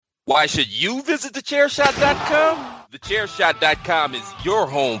Why should you visit thechairshot.com? Thechairshot.com is your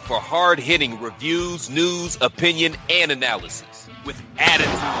home for hard-hitting reviews, news, opinion, and analysis with attitude.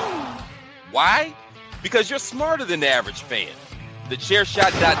 Why? Because you're smarter than the average fan.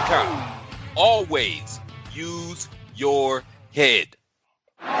 Thechairshot.com. Always use your head.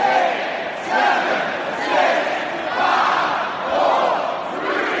 8, 7, 6, 5, 4,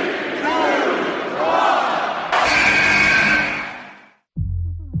 3, 2, 1.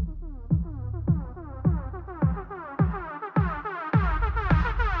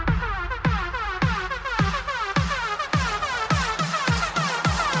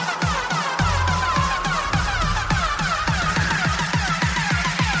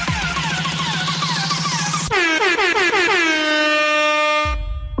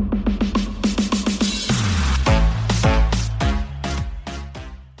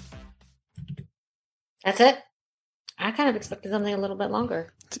 That's it? I kind of expected something a little bit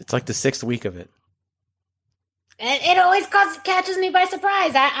longer. It's like the 6th week of it. It always catches me by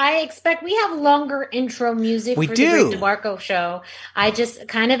surprise. I expect we have longer intro music for the Greg DeMarco show. I just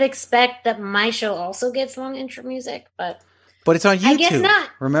kind of expect that my show also gets long intro music, but it's on YouTube. I guess not.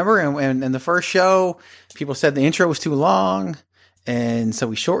 Remember, and in the first show, people said the intro was too long, and so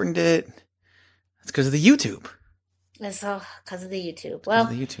we shortened it. It's because of the YouTube. It's because of the YouTube. Well,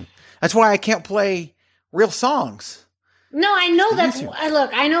 that's why I can't play real songs. No, I know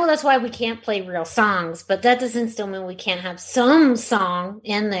I know that's why we can't play real songs, but that doesn't still mean we can't have some song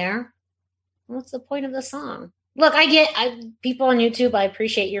in there. What's the point of the song? Look, people on YouTube, I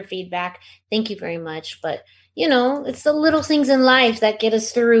appreciate your feedback. Thank you very much. But, it's the little things in life that get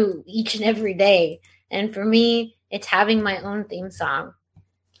us through each and every day. And for me, it's having my own theme song.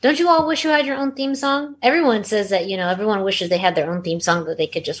 Don't you all wish you had your own theme song? Everyone says that, everyone wishes they had their own theme song that they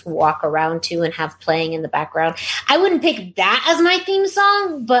could just walk around to and have playing in the background. I wouldn't pick that as my theme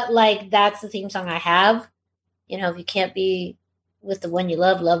song, but that's the theme song I have. If you can't be with the one you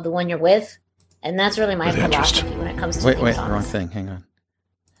love the one you're with. And that's really my philosophy when it comes to theme songs. Wrong thing. Hang on.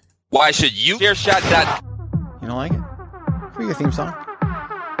 Why should you Chairshot? You don't like it? For your theme song?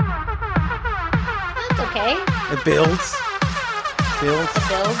 That's okay. It builds. Build.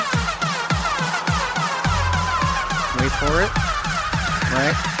 Wait for it.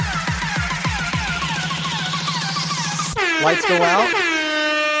 Right. Lights go out.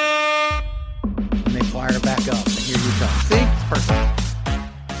 And they fire back up. And here you come. See? It's perfect.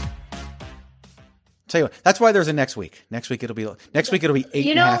 Tell you what, that's why there's a next week. Next week it'll be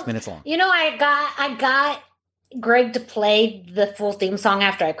 8.5 minutes long. I got Greg to play the full theme song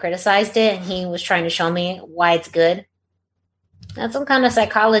after I criticized it, and he was trying to show me why it's good. That's some kind of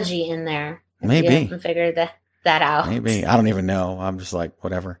psychology in there. Maybe. You haven't figured that out. Maybe. I don't even know. I'm just like,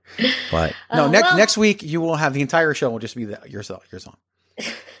 whatever. But no, next week you will have the entire show will just be your song.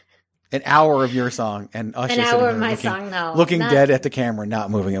 An hour of your song and us an hour of my song, though. Looking dead at the camera, not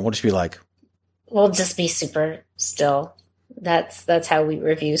moving it. We'll just be like, we'll just be super still. That's how we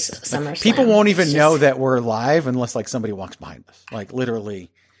review SummerSlam. People won't even know that we're live unless somebody walks behind us. Literally.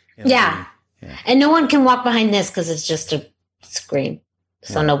 Yeah. And no one can walk behind this because it's just a screen,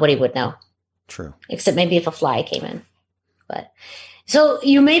 so nobody would know. True. Except maybe if a fly came in. But so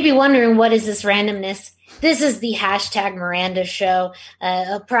you may be wondering, what is this randomness? This is the hashtag Miranda Show,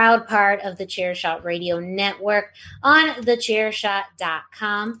 a proud part of the Chairshot Radio Network on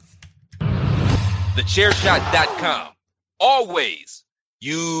thechairshot.com. Thechairshot.com. Always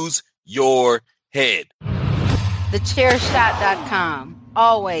use your head. Thechairshot.com.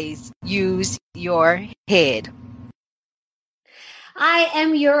 Always use your head. I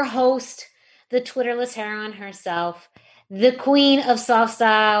am your host, the Twitterless heroine herself, the queen of soft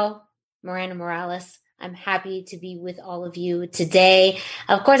style, Miranda Morales. I'm happy to be with all of you today.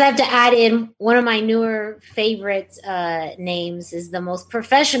 Of course, I have to add in one of my newer favorite names is the most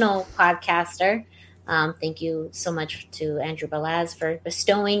professional podcaster. Thank you so much to Andrew Balaz for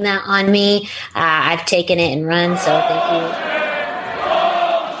bestowing that on me. I've taken it and run, so thank you.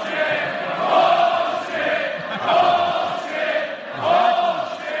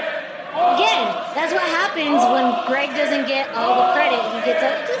 When Greg doesn't get all the credit, he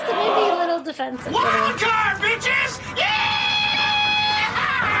gets just maybe a little defensive. Wild card, bitches! Yeah!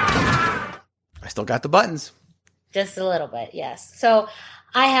 I still got the buttons. Just a little bit, yes. So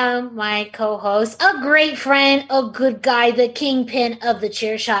I have my co-host, a great friend, a good guy, the kingpin of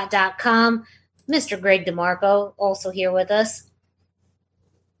thechairshot.com, Mr. Greg DeMarco, also here with us.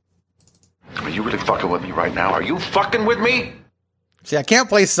 Are you really fucking with me right now? Are you fucking with me? See, I can't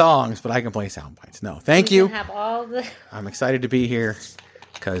play songs, but I can play sound bites. No, thank you. Have all the... I'm excited to be here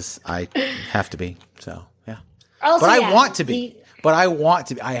because I have to be. So, yeah. Also, but I want to be. but I want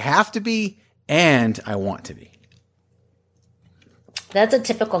to be. I have to be, and I want to be. That's a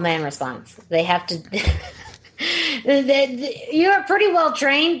typical man response. They have to. You're pretty well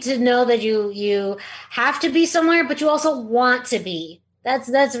trained to know that you have to be somewhere, but you also want to be.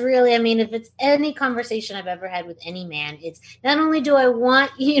 That's really, I mean, if it's any conversation I've ever had with any man, it's not only do I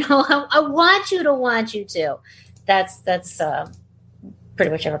want, I want you to want you to. That's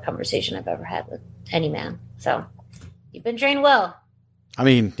pretty much every conversation I've ever had with any man. So you've been trained well. I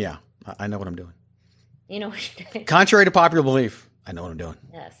mean, yeah, I know what I'm doing. You know what you're doing. Contrary to popular belief, I know what I'm doing.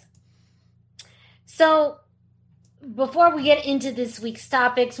 Yes. So before we get into this week's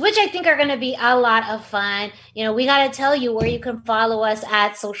topics, which I think are going to be a lot of fun, we got to tell you where you can follow us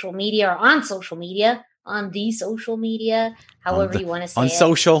at social media or on social media, however you want to say it. On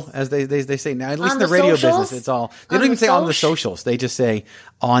social, as they say now, at least in the radio business, it's all, they don't even say on the socials. They just say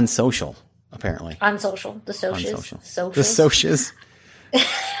on social, apparently. On social, the socials. The socials.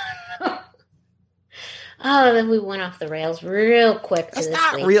 Oh, then we went off the rails real quick. That's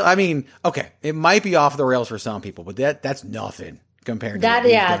not real. I mean, okay, it might be off the rails for some people, but that's nothing compared to that.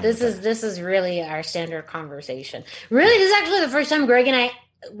 Yeah, this is really our standard conversation. Really, this is actually the first time Greg and I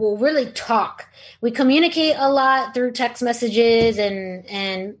will really talk. We communicate a lot through text messages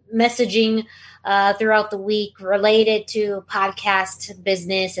and messaging throughout the week related to podcast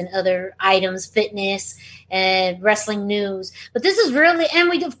business and other items, fitness and wrestling news. But this is really, and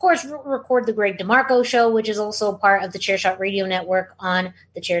we of course record the Greg DeMarco show, which is also part of the Chairshot Radio Network on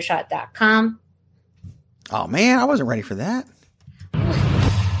thechairshot.com. Oh man, I wasn't ready for that.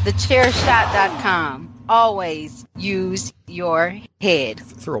 Thechairshot.com. Always use your head.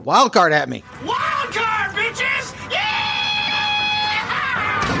 Threw a wild card at me. Wild card, bitches! Yeah!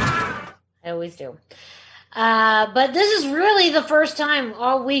 I always do. But this is really the first time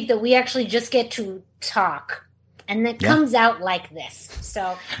all week that we actually just get to talk. And it comes out like this.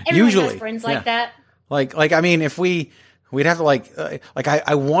 So everyone usually has friends like that. Like I mean, if we'd have to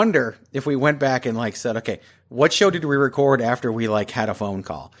I wonder if we went back and said, okay, what show did we record after we had a phone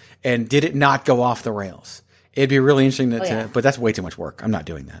call? And did it not go off the rails? It'd be really interesting but that's way too much work. I'm not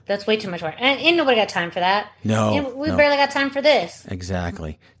doing that. That's way too much work. And ain't nobody got time for that. No. We barely got time for this.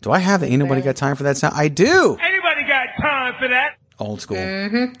 Exactly. Do I have the ain't nobody got time for that sound? I do. Anybody got time for that? Old school.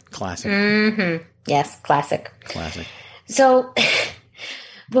 Mm-hmm. Classic. Mm-hmm. Yes, classic. Classic. So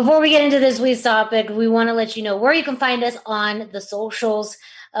before we get into this week's topic, we want to let you know where you can find us on the socials.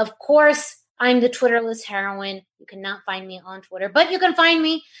 Of course, I'm the Twitterless heroine. You cannot find me on Twitter, but you can find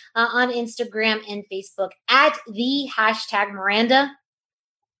me on Instagram and Facebook at the #Miranda.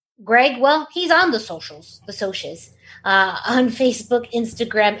 Greg, well, he's on the socials, on Facebook,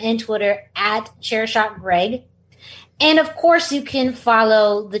 Instagram, and Twitter at ChairShotGreg. And of course, you can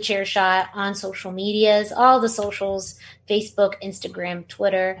follow the Chairshot on social medias, all the socials, Facebook, Instagram,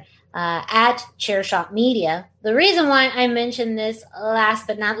 Twitter, at Chairshot Media. The reason why I mentioned this last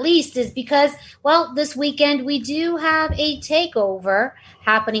but not least is because, well, this weekend we do have a takeover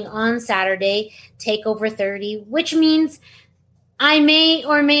happening on Saturday, Takeover 30, which means I may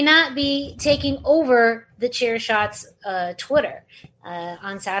or may not be taking over the Chairshot's Twitter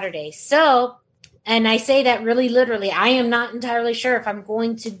on Saturday. So, and I say that really literally. I am not entirely sure if I'm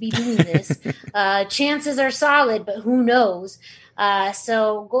going to be doing this. Chances are solid, but who knows?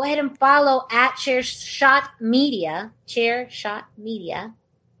 So go ahead and follow at Chairshot Media. Chairshot Media.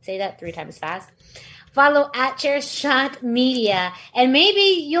 Say that 3 times fast. Follow at Chairshot Media. And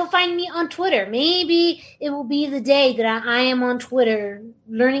maybe you'll find me on Twitter. Maybe it will be the day that I am on Twitter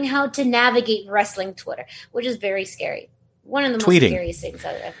learning how to navigate wrestling Twitter, which is very scary. One of the most scariest things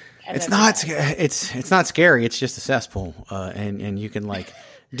I've ever it's not scary. It's just a cesspool. And you can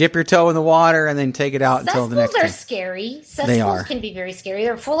dip your toe in the water and then take it out until the next time. Cesspools are scary. Cesspools can be very scary.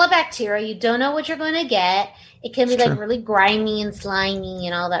 They're full of bacteria. You don't know what you're going to get. It can be really grimy and slimy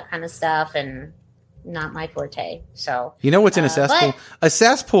and all that kind of stuff, and not my forte. So you know what's in a cesspool? A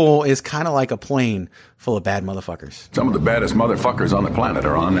cesspool is kind of like a plane full of bad motherfuckers. Some of the baddest motherfuckers on the planet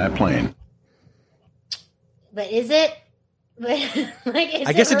are on that plane. But is it?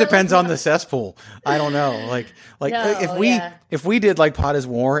 I guess it depends on the cesspool. I don't know. If we did Pod is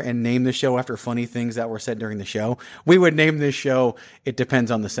War and name the show after funny things that were said during the show, we would name this show It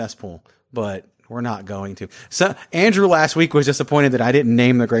Depends on the Cesspool. But we're not going to. So Andrew last week was disappointed that I didn't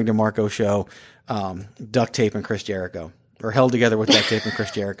name the Greg DeMarco show Duct Tape and Chris Jericho, or Held Together with Duct Tape and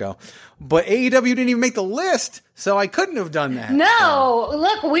Chris Jericho. But AEW didn't even make the list, so I couldn't have done that. No,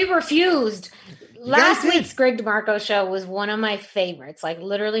 look, we refused. last week's Greg DeMarco show was one of my favorites, like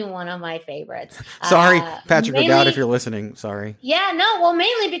literally one of my favorites. Sorry, Patrick McGowan, if you're listening. Sorry. Yeah, no, well,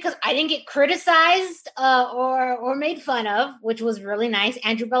 mainly because I didn't get criticized or made fun of, which was really nice.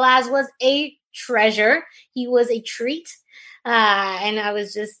 Andrew Belaz was a treasure. He was a treat. And I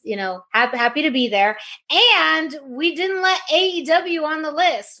was just, happy to be there. And we didn't let AEW on the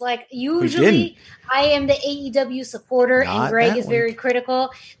list. Like usually I am the AEW supporter and Greg is very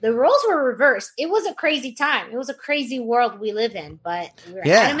critical. The roles were reversed. It was a crazy time. It was a crazy world we live in, but we were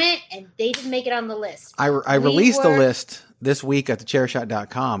adamant and they didn't make it on the list. I released the list this week at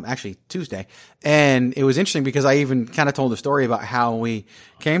thechairshot.com, actually Tuesday. And it was interesting because I even kind of told a story about how we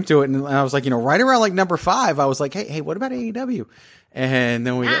came to it. And I was like, right around like number 5, I was like, hey, what about AEW? And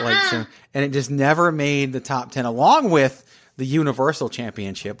then we get and it just never made the top 10 along with the Universal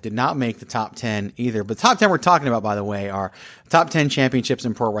Championship did not make the top 10 either. But the top 10 we're talking about, by the way, are top 10 championships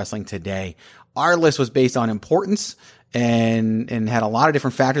in pro wrestling today. Our list was based on importance and had a lot of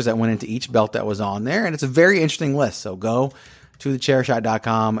different factors that went into each belt that was on there. And it's a very interesting list. So go to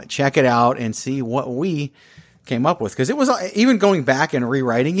thechairshot.com, check it out, and see what we came up with. Because it was, even going back and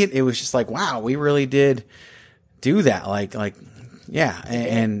rewriting it, it was just like, wow, we really did do that.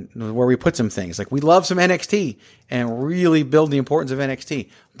 And where we put some things. Like, we love some NXT and really build the importance of NXT.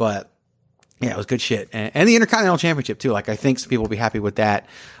 But, yeah, it was good shit. And the Intercontinental Championship, too. Like, I think some people will be happy with that.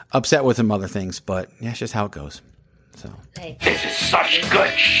 Upset with some other things. But, yeah, it's just how it goes. So this is such good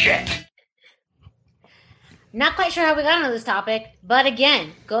shit. Not quite sure how we got onto this topic, but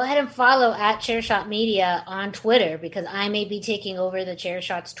again, go ahead and follow at Chairshot Media on Twitter because I may be taking over the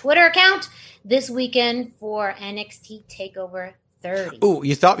Chairshot's Twitter account this weekend for NXT TakeOver 30. Oh,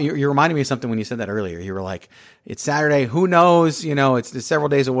 you reminded me of something when you said that earlier. You were like, it's Saturday. Who knows? It's several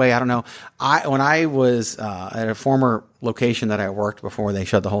days away. I don't know. When I was at a former location that I worked before they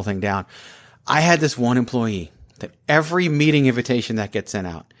shut the whole thing down, I had this one employee that every meeting invitation that gets sent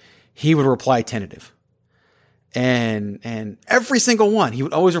out, he would reply tentative. And every single one, he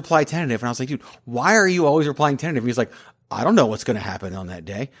would always reply tentative. And I was like, dude, why are you always replying tentative? He's like, I don't know what's going to happen on that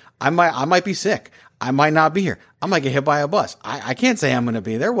day. I might be sick. I might not be here. I might get hit by a bus. I can't say I'm going to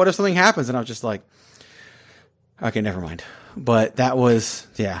be there. What if something happens? And I was just like, okay, never mind. But that was,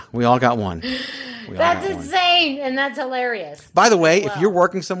 we all got one. That's insane. And that's hilarious. By the way, if you're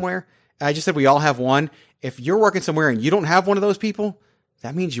working somewhere, I just said we all have one. If you're working somewhere and you don't have one of those people,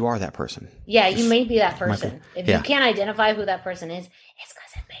 that means you are that person. Yeah, you may be that person. If you can't identify who that person is, it's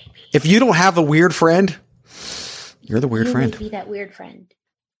because it may be. If you don't have a weird friend, you're the weird friend. You may be that weird friend.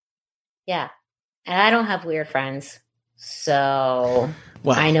 Yeah. And I don't have weird friends. So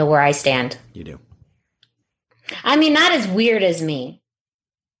I know where I stand. You do. I mean, not as weird as me.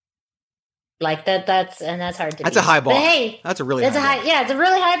 Like that's hard to That's a high bar. But hey, that's a really high bar. Yeah, it's a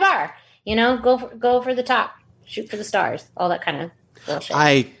really high bar. Go for the top. Shoot for the stars. All that kind of bullshit.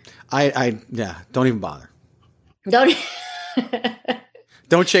 Don't even bother. Don't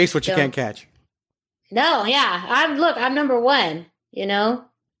chase what you can't catch. No, yeah. I'm number 1,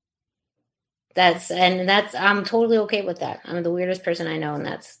 I'm totally okay with that. I'm the weirdest person I know, and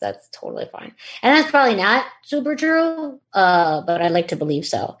that's totally fine. And that's probably not super true, but I like to believe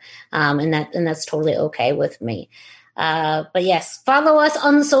so. And that's totally okay with me. But yes, follow us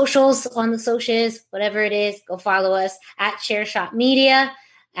on the socials, whatever it is, go follow us at Chairshot Media,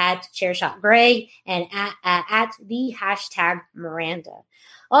 at Chairshot Greg, and at the hashtag Miranda.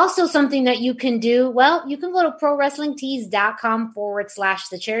 Also, something that you can do, you can go to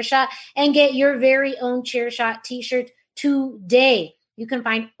prowrestlingtees.com/thechairshot and get your very own Chairshot t-shirt today. You can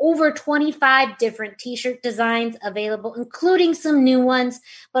find over 25 different t-shirt designs available, including some new ones.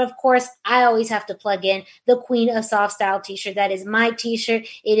 But of course, I always have to plug in the Queen of Soft Style t-shirt. That is my t-shirt.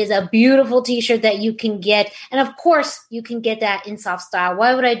 It is a beautiful t-shirt that you can get. And of course, you can get that in soft style.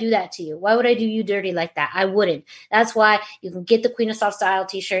 Why would I do that to you? Why would I do you dirty like that? I wouldn't. That's why you can get the Queen of Soft Style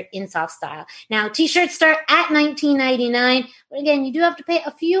t-shirt in soft style. Now, t-shirts start at $19.99. But again, you do have to pay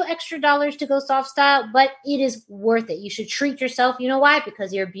a few extra dollars to go soft style, but it is worth it. You should treat yourself. You know why?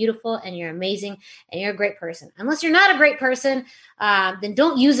 Because you're beautiful and you're amazing and you're a great person. Unless you're not a great person, then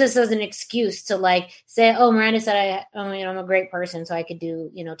don't use this as an excuse to say, oh, Miranda said I'm a great person, so I could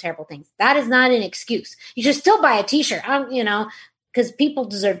do, terrible things. That is not an excuse. You should still buy a t-shirt, because people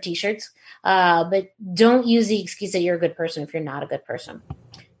deserve t-shirts. But don't use the excuse that you're a good person if you're not a good person.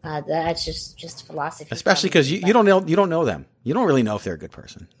 That's just philosophy. Especially because you don't know them. You don't really know if they're a good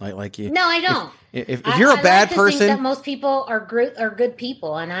person. Like you. No, I don't. If you're a bad person, think that most people are good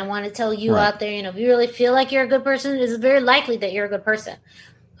people, and I want to tell you out there, if you really feel like you're a good person, it's very likely that you're a good person.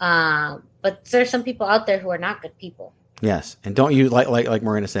 But there's some people out there who are not good people. Yes, and don't use like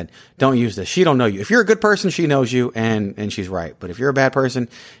Miranda said. Don't use this. She don't know you. If you're a good person, she knows you, and she's right. But if you're a bad person,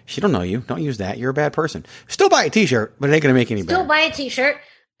 she don't know you. Don't use that. You're a bad person. Still buy a T-shirt, but it ain't gonna make any better. Still buy a T-shirt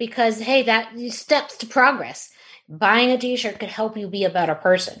because hey, that steps to progress. Buying a T-shirt could help you be a better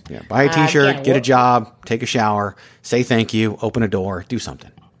person. Yeah, buy a T-shirt, get a job, take a shower, say thank you, open a door, do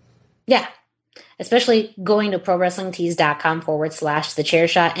something. Yeah. Especially going to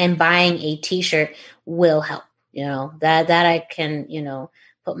prowrestlingtees.com/thechairshot and buying a T-shirt will help. That I can,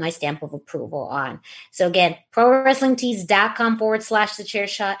 put my stamp of approval on. So again,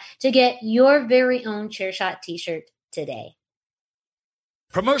 prowrestlingtees.com/thechairshot to get your very own Chairshot T-shirt today.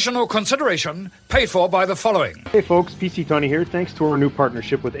 Promotional consideration paid for by the following. Hey folks, PC Tony here. Thanks to our new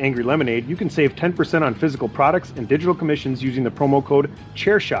partnership with Angry Lemonade, you can save 10% on physical products and digital commissions using the promo code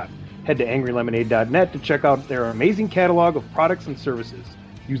CHAIRSHOT. Head to angrylemonade.net to check out their amazing catalog of products and services.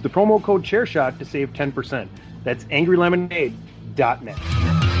 Use the promo code CHAIRSHOT to save 10%. That's angrylemonade.net.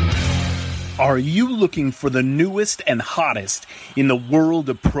 Are you looking for the newest and hottest in the world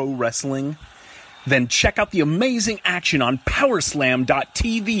of pro wrestling? Then check out the amazing action on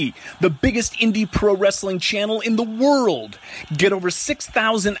Powerslam.tv, the biggest indie pro wrestling channel in the world. Get over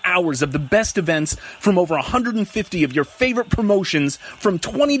 6,000 hours of the best events from over 150 of your favorite promotions from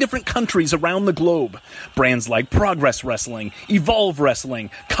 20 different countries around the globe. Brands like Progress Wrestling, Evolve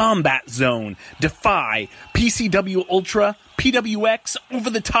Wrestling, Combat Zone, Defy, PCW Ultra, PWX, Over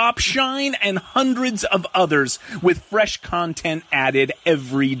the Top, Shine, and hundreds of others with fresh content added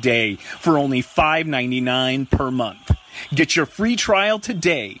every day for only $5.99 per month. Get your free trial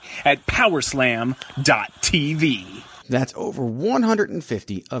today at Powerslam.tv. That's over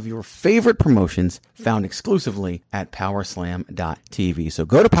 150 of your favorite promotions found exclusively at Powerslam.tv. So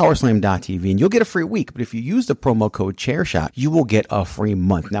go to Powerslam.tv and you'll get a free week. But if you use the promo code CHAIRSHOT, you will get a free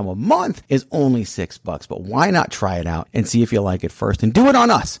month. Now, a month is only $6, but why not try it out and see if you like it first? And do it on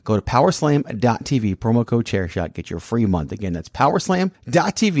us. Go to Powerslam.tv, promo code CHAIRSHOT, get your free month. Again, that's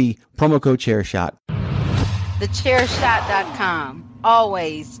Powerslam.tv, promo code CHAIRSHOT. TheChairShot.com.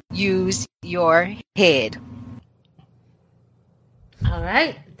 Always use your head. All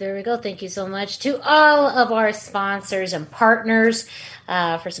right, there we go. Thank you so much to all of our sponsors and partners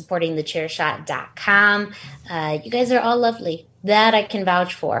for supporting thechairshot.com. You guys are all lovely. That I can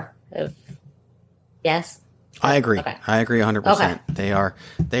vouch for. Yes? I agree. Okay. I agree 100%. Okay. They are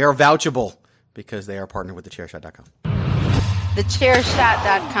vouchable because they are partnered with thechairshot.com.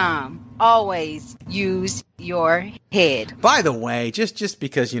 TheChairShot.com. Always use your head. By the way, just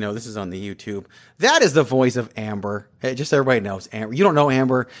because, this is on the YouTube, that is the voice of Amber. Just so everybody knows, Amber. You don't know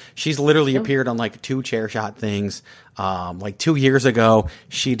Amber. She's literally appeared on like 2 chair shot things. Like 2 years ago,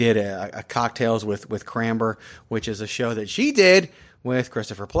 she did a Cocktails with Cramber, which is a show that she did with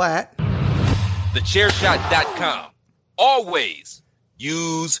Christopher Platt. TheChairShot.com. Always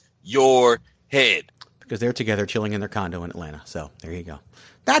use your head. Because they're together chilling in their condo in Atlanta. So there you go.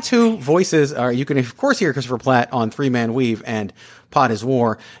 That's who voices are. You can, of course, hear Christopher Platt on 3-Man Weave and Pot is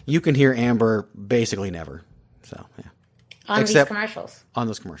War. You can hear Amber basically never. So, yeah. On these commercials. On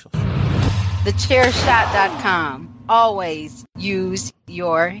those commercials. TheChairShot.com. Always use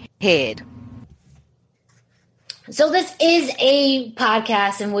your head. So this is a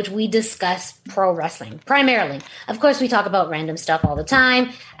podcast in which we discuss pro wrestling, primarily. Of course, we talk about random stuff all the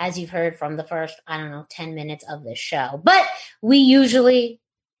time, as you've heard from the first, 10 minutes of this show. But we usually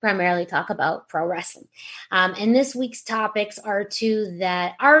primarily talk about pro wrestling. And this week's topics are 2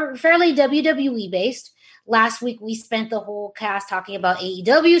 that are fairly WWE-based. Last week, we spent the whole cast talking about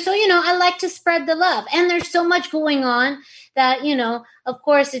AEW. So, I like to spread the love. And there's so much going on that, of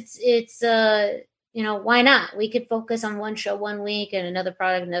course, it's why not? We could focus on one show one week and another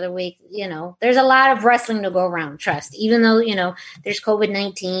product another week. There's a lot of wrestling to go around, trust. Even though, there's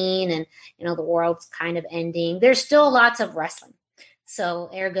COVID-19 and, the world's kind of ending, there's still lots of wrestling. So,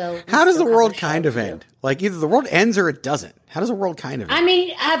 ergo. How does the world kind of end? Like, either the world ends or it doesn't. How does the world kind of end? I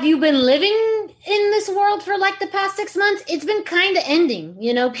mean, have you been living in this world for like the past 6 months? It's been kind of ending.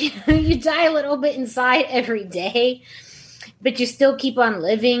 You die a little bit inside every day, but you still keep on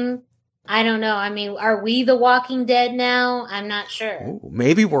living. I don't know. I mean, are we the Walking Dead now? I'm not sure. Ooh,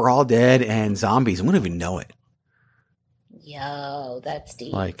 maybe we're all dead and zombies. We don't even know it. Yo, that's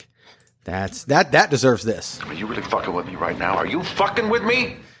deep. Like, that deserves this. Are you really fucking with me right now? Are you fucking with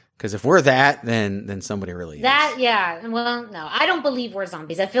me? Because if we're that, then somebody really is. That, yeah. Well, no, I don't believe we're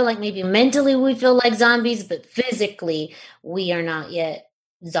zombies. I feel like maybe mentally we feel like zombies, but physically we are not yet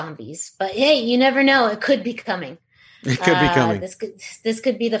zombies. But hey, you never know. It could be coming. It could be coming. This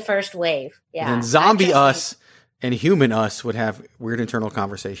could be the first wave. Yeah. And zombie us and human us would have weird internal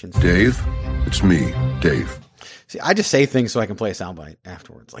conversations. Dave, it's me, Dave. See, I just say things so I can play a soundbite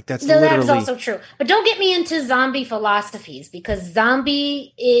afterwards. Like that's That's also true. But don't get me into zombie philosophies, because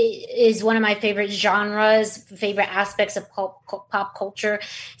zombie is one of my favorite genres, favorite aspects of pop culture.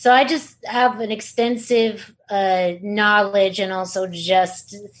 So I just have an extensive knowledge and also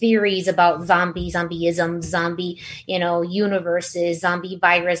just theories about zombieism, zombie, universes, zombie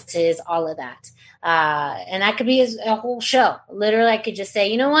viruses, all of that. And that could be a whole show. Literally, I could just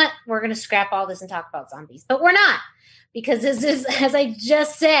say, you know what? We're going to scrap all this and talk about zombies. But we're not, because this is, as I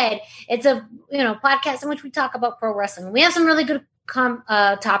just said, it's a podcast in which we talk about pro wrestling. We have some really good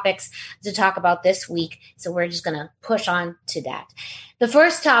topics to talk about this week, so we're just going to push on to that. The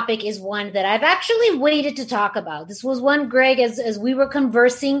first topic is one that I've actually waited to talk about. This was one, Greg, as we were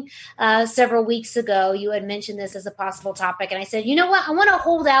conversing several weeks ago, you had mentioned this as a possible topic, and I said, you know what? I want to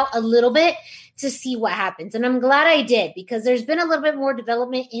hold out a little bit to see what happens. And I'm glad I did, because there's been a little bit more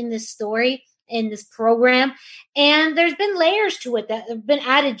development in this story, in this program, and there's been layers to it that have been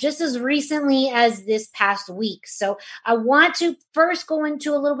added just as recently as this past week. So I want to first go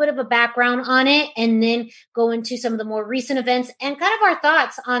into a little bit of a background on it, and then go into some of the more recent events and kind of our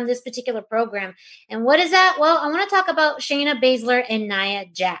thoughts on this particular program. And what is that? Well, I want to talk about Shayna Baszler and Nia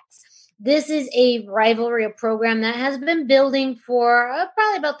Jax. This is a rivalry, a program that has been building for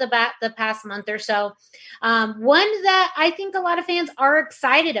probably about the past month or so. One that I think a lot of fans are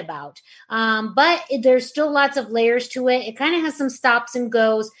excited about, but there's still lots of layers to it. It kind of has some stops and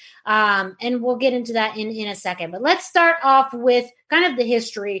goes, and we'll get into that in a second. But let's start off with kind of the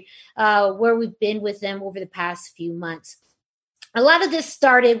history where we've been with them over the past few months. A lot of this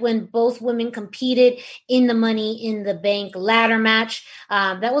started when both women competed in the Money in the Bank ladder match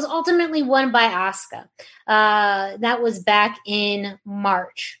that was ultimately won by Asuka. That was back in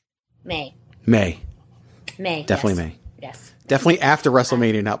May. Definitely yes. May. Yes. Definitely after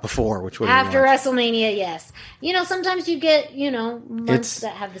WrestleMania, not before, which would after WrestleMania, yes. Sometimes you get, months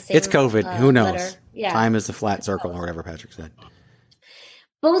that have the same. It's COVID. Who knows? Letter. Yeah. Time is the flat circle, or whatever Patrick said.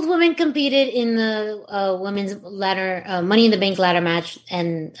 Both women competed in the women's ladder Money in the Bank ladder match,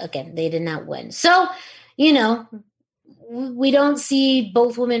 and again, they did not win. So, we don't see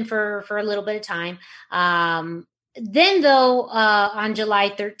both women for a little bit of time. Then, though, on July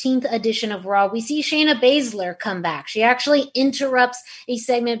 13th edition of Raw, we see Shayna Baszler come back. She actually interrupts a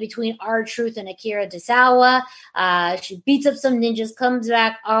segment between R-Truth and Akira Tozawa. She beats up some ninjas, comes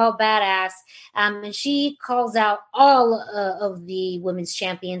back all badass, and she calls out all of the women's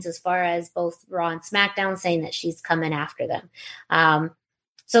champions as far as both Raw and SmackDown, saying that she's coming after them.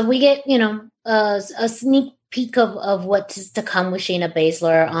 So we get, a sneak peek of what's to come with Shayna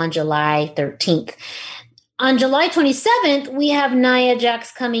Baszler on July 13th. On July 27th, we have Nia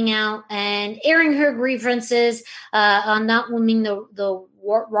Jax coming out and airing her grievances on not winning the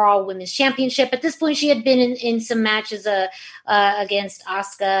Raw Women's Championship. At this point, she had been in some matches against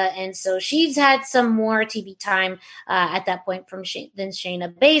Asuka, and so she's had some more TV time at that point than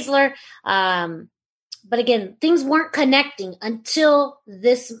Shayna Baszler. But again, things weren't connecting until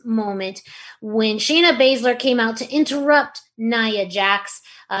this moment when Shayna Baszler came out to interrupt Nia Jax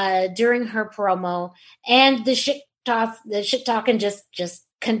during her promo, and the shit talking just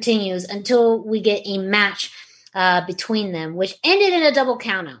continues until we get a match between them, which ended in a double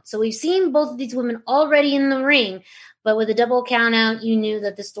countout. So we've seen both of these women already in the ring, but with a double countout, you knew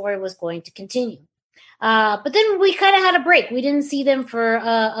that the story was going to continue. But then we kind of had a break. We didn't see them for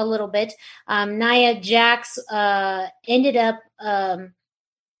a little bit. Nia Jax ended up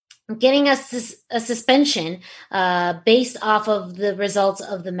getting a suspension based off of the results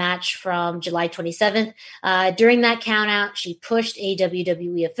of the match from July 27th. During that countout, she pushed a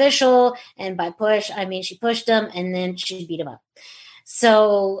WWE official, and by push, I mean she pushed him and then she beat him up.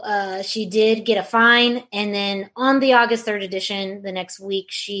 So she did get a fine, and then on the August 3rd edition, the next week,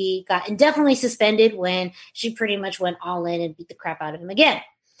 she got indefinitely suspended when she pretty much went all in and beat the crap out of him again.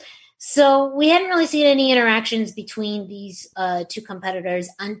 So we hadn't really seen any interactions between these two competitors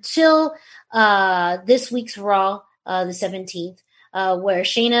until this week's Raw, the 17th, where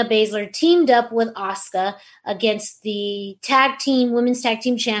Shayna Baszler teamed up with Asuka against the women's tag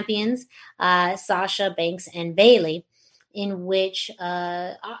team champions, Sasha Banks and Bayley, in which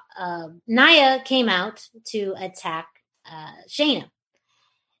Nia came out to attack Shayna.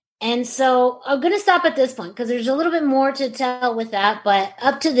 And so I'm going to stop at this point because there's a little bit more to tell with that. But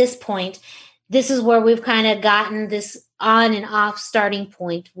up to this point, this is where we've kind of gotten this on and off starting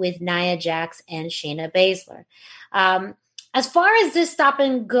point with Nia Jax and Shayna Baszler. As far as this stop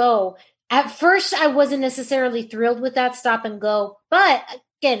and go, at first I wasn't necessarily thrilled with that stop and go, but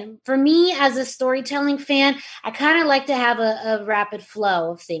again, for me as a storytelling fan, I kind of like to have a rapid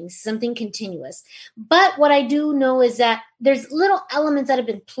flow of things, something continuous. But what I do know is that there's little elements that have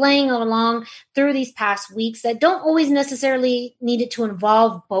been playing along through these past weeks that don't always necessarily need it to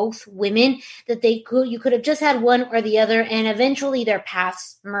involve both women, that you could have just had one or the other, and eventually their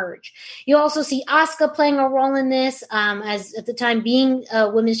paths merge. You also see Asuka playing a role in this, as at the time being a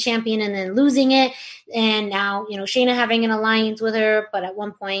women's champion and then losing it. And now, Shayna having an alliance with her, but at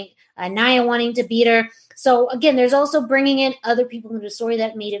one point, Nia wanting to beat her. So again, there's also bringing in other people into the story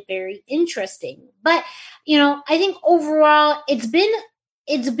that made it very interesting. But, I think overall it's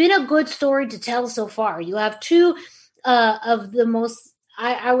been a good story to tell so far. You have two of the most,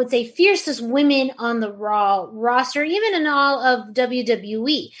 I would say, fiercest women on the Raw roster, even in all of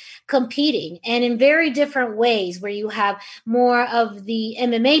WWE, competing, and in very different ways, where you have more of the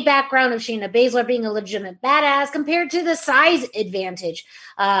MMA background of Shayna Baszler being a legitimate badass compared to the size advantage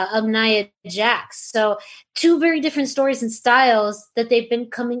of Nia Jax. So two very different stories and styles that they've been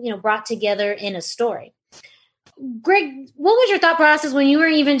brought together in a story. Greg, what was your thought process when you were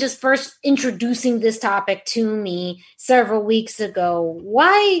even just first introducing this topic to me several weeks ago?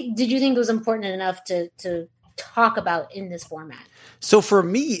 Why did you think it was important enough to talk about in this format? So for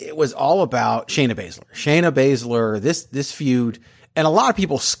me, it was all about Shayna Baszler. Shayna Baszler, this feud, and a lot of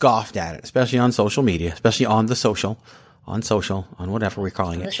people scoffed at it, especially on social media, especially on whatever we're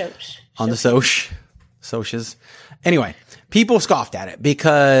calling it. On the socias. Anyway, people scoffed at it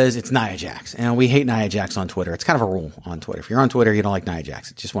because it's Nia Jax, and we hate Nia Jax on Twitter. It's kind of a rule on Twitter. If you're on Twitter, you don't like Nia Jax.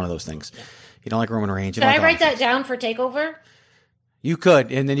 It's just one of those things. You don't like Roman Reigns. Can I write that down for TakeOver? You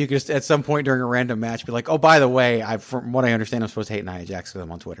could, and then you could just at some point during a random match be like, "Oh, by the way, from what I understand, I'm supposed to hate Nia Jax because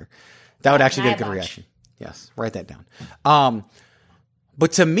I'm on Twitter." That would actually get a good reaction. Yes, write that down.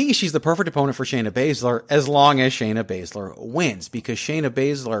 But to me, she's the perfect opponent for Shayna Baszler as long as Shayna Baszler wins, because Shayna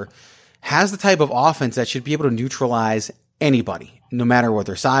Baszler has the type of offense that should be able to neutralize anybody, no matter what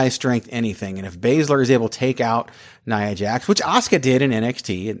their size, strength, anything. And if Baszler is able to take out Nia Jax, which Asuka did in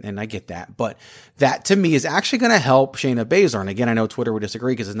NXT, and I get that, but that to me is actually going to help Shayna Baszler. And again, I know Twitter would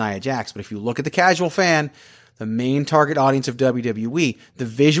disagree because it's Nia Jax, but if you look at the casual fan, the main target audience of WWE, the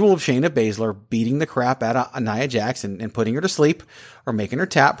visual of Shayna Baszler beating the crap out of Nia Jax and putting her to sleep, or making her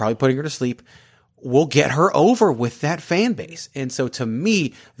tap, probably putting her to sleep, will get her over with that fan base. And so to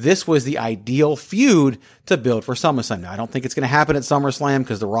me, this was the ideal feud to build for SummerSlam. Now, I don't think it's going to happen at SummerSlam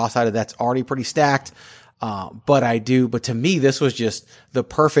because the Raw side of that's already pretty stacked. But to me, this was just the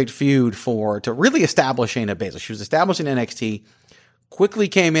perfect feud to really establish Shayna Baszler. She was established in NXT, quickly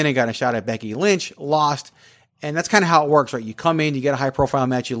came in and got a shot at Becky Lynch, lost. And that's kind of how it works, right? You come in, you get a high profile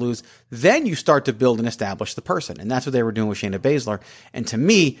match, you lose. Then you start to build and establish the person. And that's what they were doing with Shayna Baszler. And to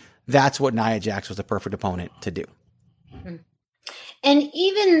me, that's what Nia Jax was the perfect opponent to do. And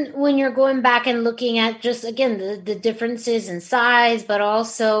even when you're going back and looking at just, again, the differences in size, but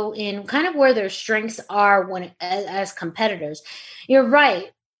also in kind of where their strengths are as competitors, you're right.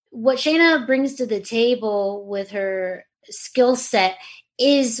 What Shayna brings to the table with her skill set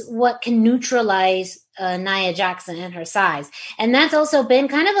is what can neutralize Nia Jackson and her size. And that's also been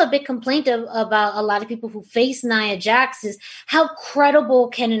kind of a big complaint about a lot of people who face Nia Jax, is how credible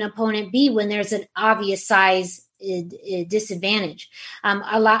can an opponent be when there's an obvious size disadvantage.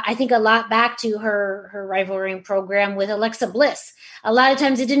 I think a lot back to her rivalry program with Alexa Bliss. A lot of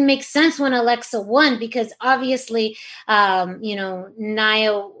times it didn't make sense when Alexa won because obviously,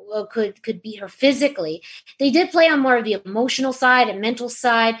 Nia could beat her physically. They did play on more of the emotional side and mental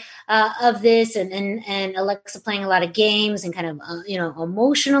side of this, and Alexa playing a lot of games and kind of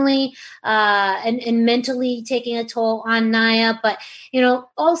emotionally and mentally taking a toll on Nia. But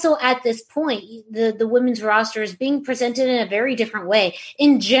also at this point, the women's roster is being presented in a very different way.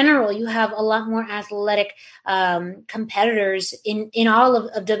 In general, you have a lot more athletic competitors in all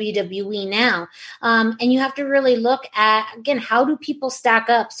of WWE now, and you have to really look at, again, how do people stack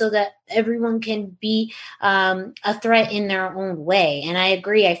up so that everyone can be a threat in their own way. And I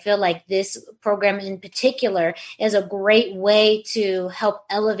agree. I feel like this program in particular is a great way to help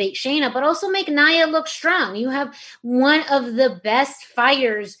elevate Shayna, but also make Nia look strong. You have one of the best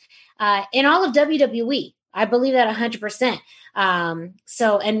fighters in all of WWE. I believe that 100%.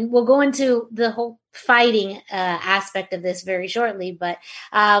 And we'll go into the whole fighting aspect of this very shortly, but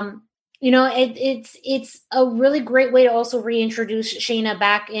it's a really great way to also reintroduce Shayna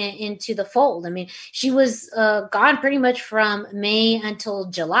back into the fold. I mean, she was gone pretty much from May until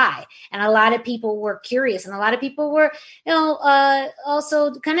July, and a lot of people were curious, and a lot of people were,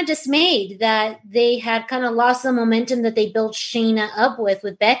 also kind of dismayed that they had kind of lost the momentum that they built Shayna up with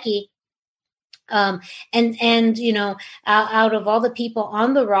Becky. And you know, out of all the people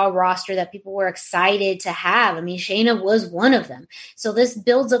on the Raw roster that people were excited to have, I mean, Shayna was one of them. So this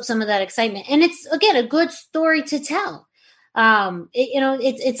builds up some of that excitement, and it's again a good story to tell.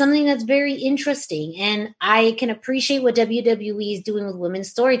 It's something that's very interesting, and I can appreciate what WWE is doing with women's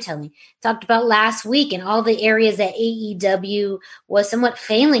storytelling. Talked about last week and all the areas that AEW was somewhat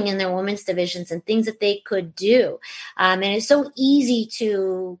failing in their women's divisions and things that they could do. And it's so easy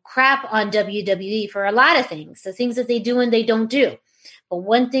to crap on WWE for a lot of things, the things that they do and they don't do. But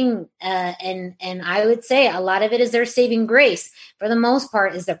one thing, and I would say a lot of it is their saving grace, for the most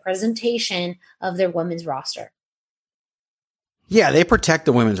part, is the presentation of their women's roster. Yeah, they protect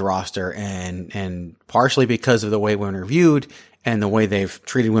the women's roster, and partially because of the way women are viewed and the way they've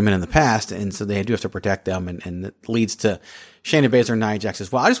treated women in the past, and so they do have to protect them, and it leads to Shayna Baszler and Nia Jax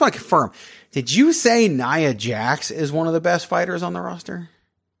as well. I just want to confirm, did you say Nia Jax is one of the best fighters on the roster?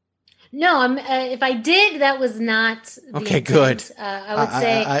 No, if I did, that was not okay. Intent. Good. I would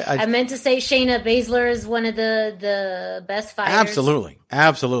say I meant to say Shayna Baszler is one of the best fighters. Absolutely.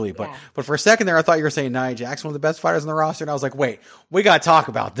 But for a second there, I thought you were saying Nia Jax, one of the best fighters on the roster, and I was like, wait, we got to talk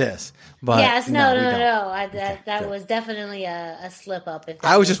about this. But yes, no. That was definitely a slip up.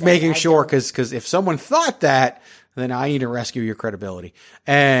 I was just making sure because if someone thought that, then I need to rescue your credibility,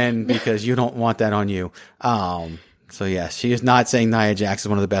 and because you don't want that on you. So yes, she is not saying Nia Jax is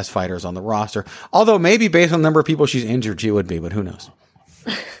one of the best fighters on the roster. Although maybe based on the number of people she's injured, she would be, but who knows?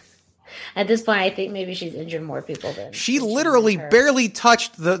 At this point, I think maybe she's injured more people than she literally barely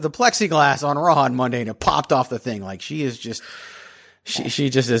touched the plexiglass on Raw on Monday and it popped off the thing. Like she is just, she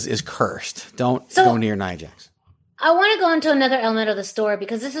just is cursed. Don't go near Nia Jax. I want to go into another element of the story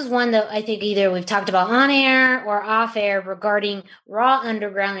because this is one that I think either we've talked about on air or off air regarding Raw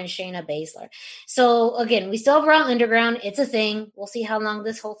Underground and Shayna Baszler. So again, we still have Raw Underground. It's a thing. We'll see how long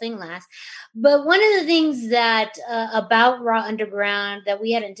this whole thing lasts. But one of the things that about Raw Underground that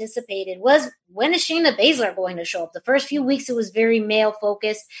we had anticipated was, when is Shayna Baszler going to show up? The first few weeks it was very male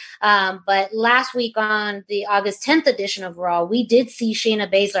focused. But last week on the August 10th edition of Raw, we did see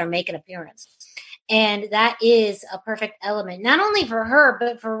Shayna Baszler make an appearance. And that is a perfect element, not only for her,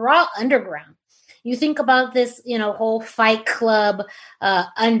 but for Raw Underground. You think about this, whole Fight Club,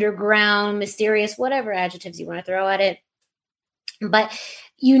 underground, mysterious, whatever adjectives you want to throw at it. But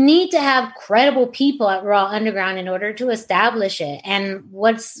you need to have credible people at Raw Underground in order to establish it. And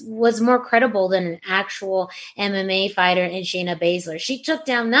what's more credible than an actual MMA fighter in Shayna Baszler? She took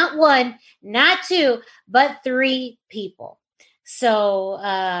down not one, not two, but 3 people. So,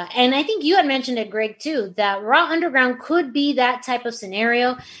 and I think you had mentioned it, Greg, too, that Raw Underground could be that type of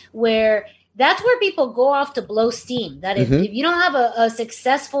scenario where that's where people go off to blow steam. That if you don't have a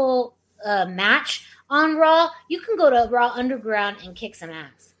successful match on Raw, you can go to Raw Underground and kick some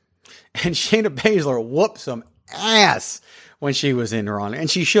ass. And Shayna Baszler whooped some ass when she was in Raw, and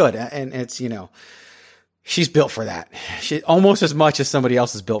she should. And it's, she's built for that. She almost as much as somebody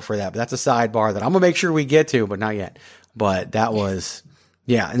else is built for that. But that's a sidebar that I'm gonna make sure we get to, but not yet. But that was,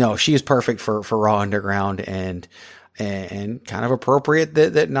 she is perfect for Raw Underground, and kind of appropriate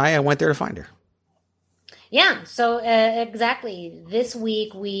that Nia went there to find her. Yeah, so exactly. This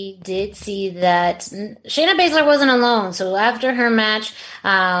week we did see that Shayna Baszler wasn't alone. So after her match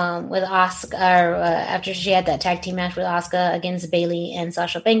with Asuka, after she had that tag team match with Asuka against Bayley and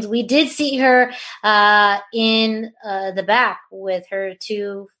Sasha Banks, we did see her in the back with her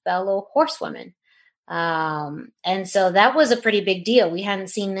 2 fellow horsewomen. And so that was a pretty big deal. We hadn't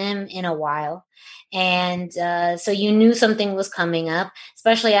seen them in a while. And so you knew something was coming up,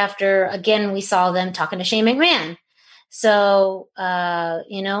 especially after, again, we saw them talking to Shane McMahon. So,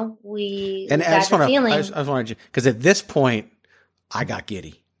 we and got the feeling. I just wanted you, because at this point, I got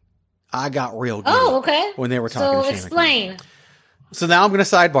giddy. I got real giddy. Oh, okay. When they were talking to Shane explain. McMahon. So now I'm going to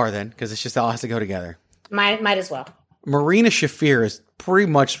sidebar then, because it's just all has to go together. Might as well. Marina Shafir is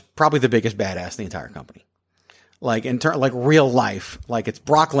probably the biggest badass in the entire company. Like like real life, like it's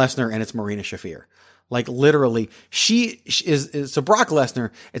Brock Lesnar and it's Marina Shafir. Like literally, she is so Brock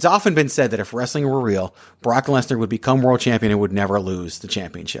Lesnar. It's often been said that if wrestling were real, Brock Lesnar would become world champion and would never lose the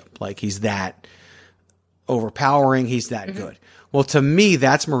championship. Like he's that overpowering. He's that good. Well, to me,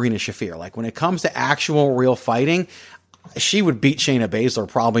 that's Marina Shafir. Like when it comes to actual real fighting, she would beat Shayna Baszler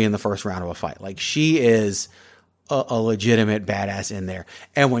probably in the first round of a fight. Like she is a legitimate badass in there.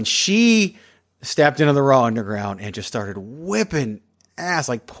 And when she stepped into the Raw Underground and just started whipping ass,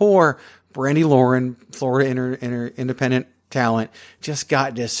 like poor Brandy Lauren, Florida independent talent, just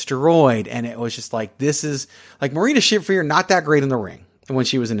got destroyed. And it was just like, this is like Marina Shafir, not that great in the ring when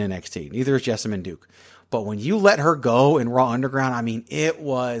she was in NXT. Neither is Jessamine Duke. But when you let her go in Raw Underground, I mean, it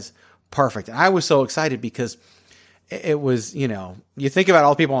was perfect. And I was so excited because it was, you know, you think about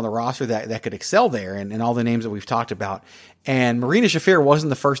all the people on the roster that could excel there and all the names that we've talked about. And Marina Shafir wasn't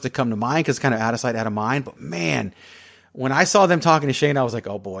the first to come to mind because kind of out of sight, out of mind. But man, when I saw them talking to Shayna, I was like,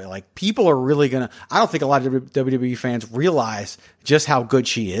 oh boy, like people are really going to, I don't think a lot of WWE fans realize just how good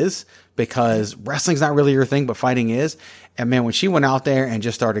she is because wrestling's not really her thing, but fighting is. And man, when she went out there and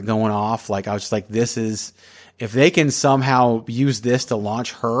just started going off, like I was just like, this is, if they can somehow use this to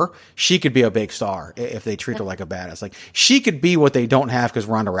launch her, she could be a big star if they treat her like a badass. Like she could be what they don't have because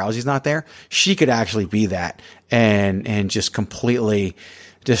Ronda Rousey's not there. She could actually be that and just completely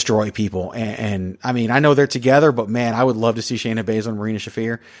destroy people. And I mean, I know they're together, but man, I would love to see Shayna Baszler and Marina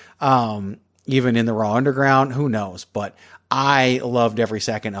Shafir. Even in the Raw Underground, who knows? But I loved every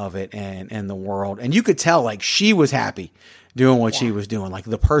second of it and the world. And you could tell like she was happy doing what she was doing. Like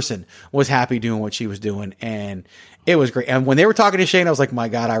the person was happy doing what she was doing. And it was great. And when they were talking to Shane, I was like, my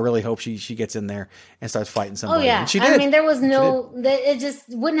God, I really hope she gets in there and starts fighting somebody. Oh yeah. And she did. I mean, there was it just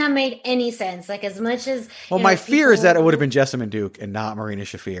wouldn't have made any sense. Like as much as, well, my fear is that it would have been Jessamine Duke and not Marina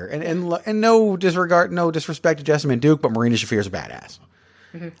Shafir. And no disrespect to Jessamine Duke, but Marina Shafir is a badass.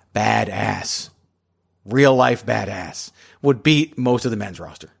 Mm-hmm. Badass. Real life badass. Would beat most of the men's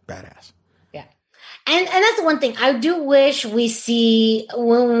roster. Badass. And that's the one thing I do wish we see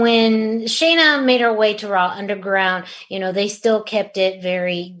when Shayna made her way to Raw Underground, you know, they still kept it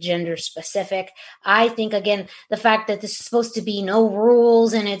very gender specific. I think, again, the fact that this is supposed to be no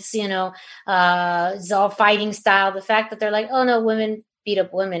rules and it's, you know, it's all fighting style. The fact that they're like, oh no, women beat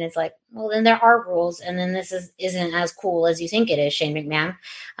up women. It's like, well, then there are rules. And then this isn't as cool as you think it is, Shane McMahon.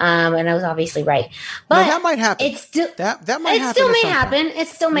 And I was obviously right. But that might happen. It's still, that might happen. It still may happen. It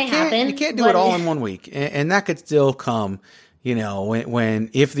still may happen. You can't do it all in 1 week. And that could still come, you know,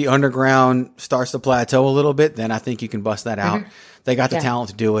 if the Underground starts to plateau a little bit, then I think you can bust that out. Mm-hmm. They got the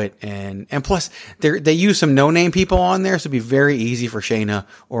talent to do it. And plus they use some no-name people on there. So it'd be very easy for Shayna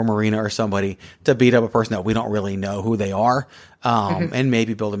or Marina or somebody to beat up a person that we don't really know who they are. And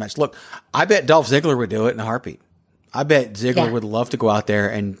maybe build a match. Look, I bet Dolph Ziggler would do it in a heartbeat. I bet Ziggler would love to go out there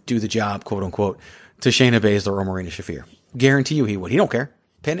and do the job, quote unquote, to Shayna Baszler or Marina Shafir. Guarantee you he would. He don't care.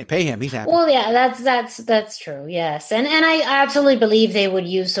 Pay him. He's happy. Well, yeah, that's true. Yes. And I absolutely believe they would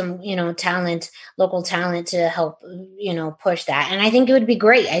use some, you know, local talent to help, you know, push that. And I think it would be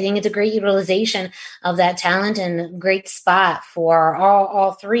great. I think it's a great utilization of that talent and a great spot for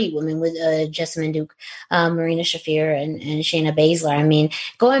all three women with Jessamine Duke, Marina Shafir and Shayna Baszler. I mean,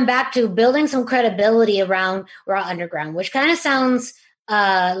 going back to building some credibility around Raw Underground, which kind of sounds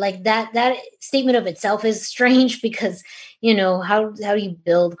like that statement of itself is strange because, you know, how do you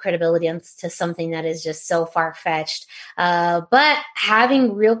build credibility to something that is just so far-fetched? But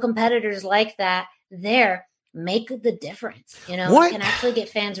having real competitors like that there make the difference, you know, can actually get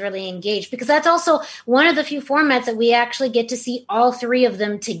fans really engaged because that's also one of the few formats that we actually get to see all three of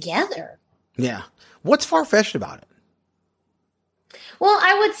them together. Yeah. What's far-fetched about it? Well,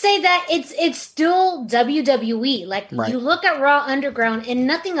 I would say that it's still WWE. Like you look at Raw Underground and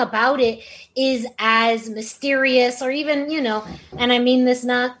nothing about it is as mysterious or even, you know, and I mean this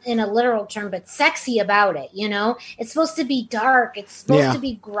not in a literal term, but sexy about it, you know? It's supposed to be dark. It's supposed to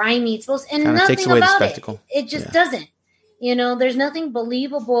be grimy. It's supposed and kinda nothing about it. It just doesn't. You know, there's nothing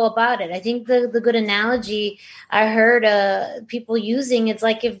believable about it. I think the good analogy I heard people using, it's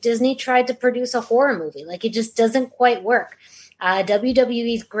like if Disney tried to produce a horror movie, like it just doesn't quite work.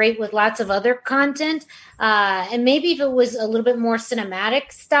 WWE is great with lots of other content. And maybe if it was a little bit more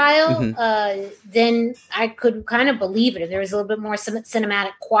cinematic style, then I could kind of believe it if there was a little bit more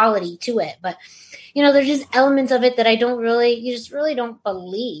cinematic quality to it. But, you know, there's just elements of it that you just really don't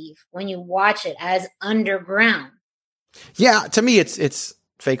believe when you watch it as Underground. Yeah, to me, it's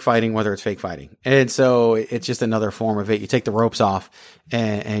fake fighting, whether it's fake fighting. And so it's just another form of it. You take the ropes off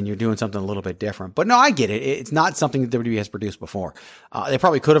and you're doing something a little bit different. But no, I get it. It's not something that WWE has produced before. They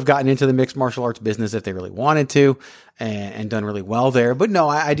probably could have gotten into the mixed martial arts business if they really wanted to and done really well there. But no,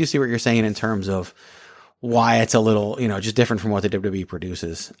 I do see what you're saying in terms of why it's a little, you know, just different from what the WWE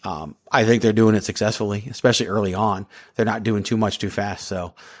produces. I think they're doing it successfully, especially early on. They're not doing too much too fast.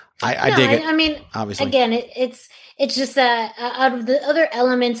 So I dig it. I mean, obviously, again, it's just that out of the other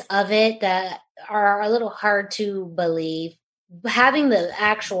elements of it that are a little hard to believe, having the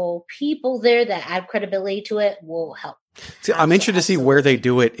actual people there that add credibility to it will help. See, I'm interested to see where they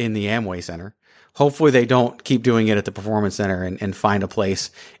do it in the Amway Center. Hopefully they don't keep doing it at the Performance Center and find a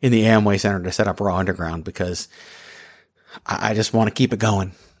place in the Amway Center to set up Raw Underground because I just want to keep it going.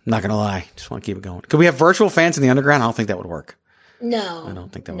 I'm not going to lie. Just want to keep it going. Could we have virtual fans in the Underground? I don't think that would work. No, I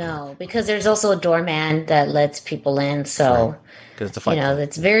don't think that would work. Because there's also a doorman that lets people in. So, it's a fight club.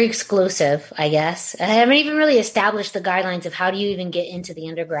 It's very exclusive, I guess. I haven't even really established the guidelines of how do you even get into the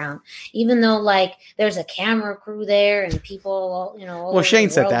underground, even though like there's a camera crew there and people, all over Shane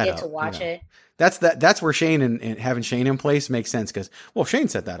the set world that get up, to watch it. That's where Shane and having Shane in place makes sense because, Shane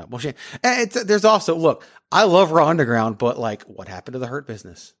set that up. Shane, there's also, look, I love Raw Underground, but like, what happened to the Hurt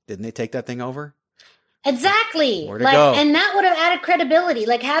Business? Didn't they take that thing over? Exactly. Where'd it go? And that would have added credibility,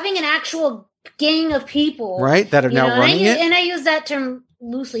 like having an actual gang of people, right, that are now running it. And I use that term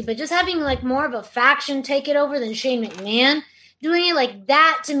loosely, but just having like more of a faction take it over than Shane McMahon doing it, like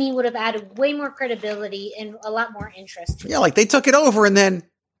that to me would have added way more credibility and a lot more interest. Yeah, like they took it over and then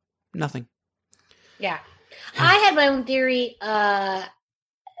nothing. Yeah. I had my own theory. I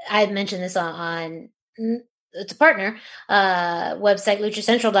had mentioned this on it's a partner website,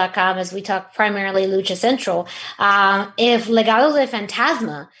 luchacentral.com, as we talk primarily Lucha Central. If Legado de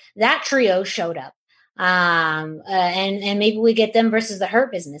Fantasma, that trio showed up, and maybe we get them versus the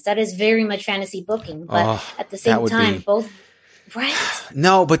Hurt Business. That is very much fantasy booking, but at the same time, both right.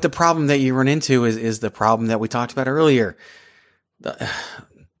 No, but the problem that you run into is the problem that we talked about earlier.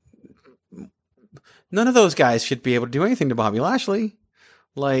 None of those guys should be able to do anything to Bobby Lashley.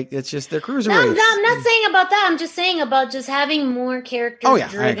 Like, it's just their cruiserweights. No, I'm not saying about that. I'm just saying about just having more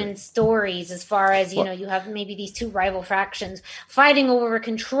character-driven stories as far as, you have maybe these two rival factions fighting over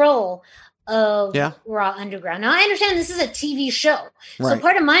control of Raw Underground. Now, I understand this is a TV show. Right. So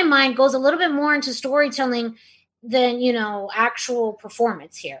part of my mind goes a little bit more into storytelling than, actual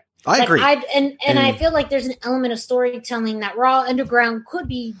performance here. I agree. I feel like there's an element of storytelling that Raw Underground could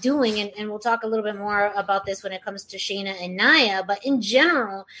be doing, and we'll talk a little bit more about this when it comes to Shayna and Nia, but in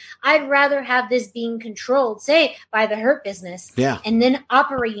general, I'd rather have this being controlled, say, by the Hurt Business, and then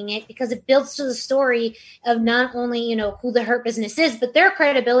operating it, because it builds to the story of not only, who the Hurt Business is, but their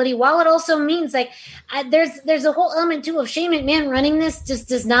credibility, while it also means, like, there's a whole element, too, of Shane McMahon running this just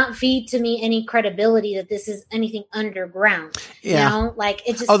does not feed to me any credibility that this is anything underground. Yeah. Like,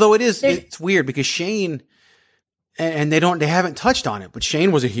 it just... Although it's weird because Shane, and they haven't touched on it, but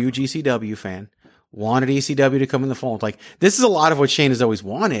Shane was a huge ECW fan, wanted ECW to come in the fold. Like, this is a lot of what Shane has always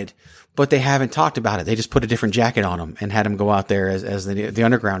wanted, but they haven't talked about it. They just put a different jacket on him and had him go out there as the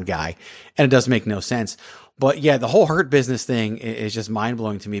underground guy. And it does make no sense. But yeah, the whole Hurt Business thing is just mind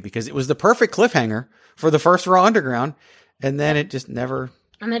blowing to me because it was the perfect cliffhanger for the first Raw Underground. And then it just never.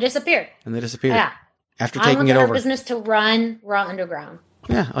 And they disappeared. Yeah. After taking it over. Hurt Business to run Raw Underground.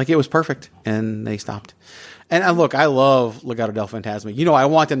 Yeah, like it was perfect, and they stopped. And look, I love Legado del Fantasma. I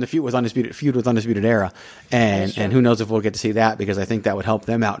want them to feud with Undisputed Era, and who knows if we'll get to see that because I think that would help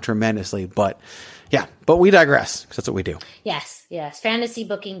them out tremendously. But yeah, but we digress because that's what we do. Yes, fantasy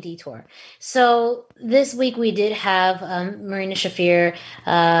booking detour. So this week we did have Marina Shafir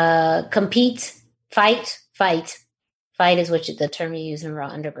compete, fight. Fight is the term you use in Raw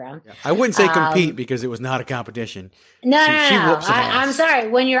Underground. Yeah. I wouldn't say compete because it was not a competition. No. I'm sorry.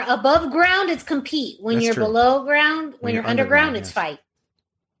 When you're above ground, it's compete. When That's you're true. Below ground, when you're underground, it's fight.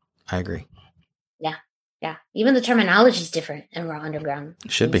 I agree. Yeah. Even the terminology is different in Raw Underground.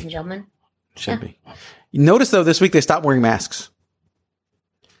 Should be. Ladies and gentlemen. Should be. Notice though, this week they stopped wearing masks.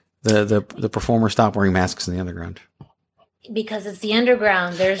 The performers stopped wearing masks in the underground. Because it's the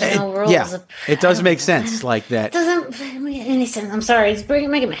underground. There's no rules. Yeah, it does make sense like that. It doesn't make any sense. I'm sorry. It's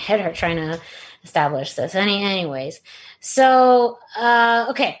making my head hurt trying to establish this. Anyways. So,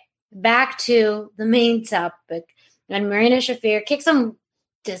 okay. Back to the main topic. And Marina Shafir kicked some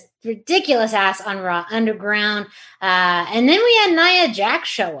just ridiculous ass on Raw Underground. And then we had Nia Jax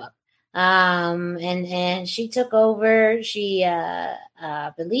show up. And she took over. She,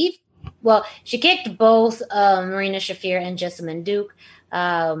 she kicked both Marina Shafir and Jessamine Duke.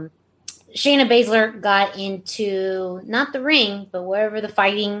 Shayna Baszler got into, not the ring, but wherever the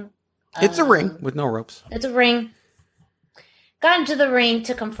fighting. It's a ring with no ropes. It's a ring. Got into the ring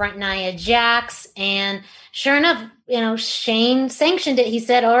to confront Nia Jax. And sure enough, Shane sanctioned it. He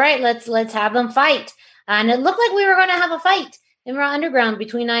said, all right, let's have them fight. And it looked like we were going to have a fight in Raw Underground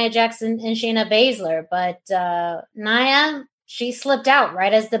between Nia Jax and Shayna Baszler. But Nia... she slipped out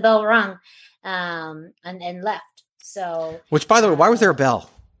right as the bell rung, and left. So, which, by the way, why was there a bell?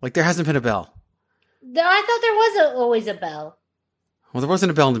 Like, there hasn't been a bell. I thought there was always a bell. Well, there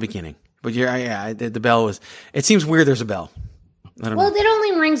wasn't a bell in the beginning, but the bell was. It seems weird. There's a bell. I don't know. Well, it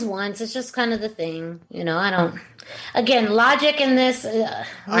only rings once. It's just kind of the thing, I don't. Again, logic in this.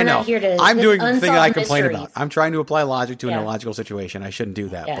 I know. Not here to. I'm doing the thing I complain mysteries. about. I'm trying to apply logic to an illogical situation. I shouldn't do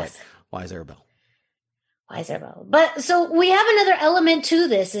that. Yes. But why is there a bell? Why is there both? But so we have another element to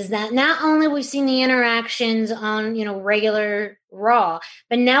this, is that not only we've seen the interactions on, regular Raw,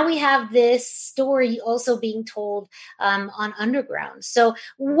 but now we have this story also being told on Underground. So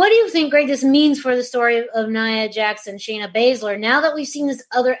what do you think, Greg, this means for the story of Nia Jax and Shayna Baszler? Now that we've seen this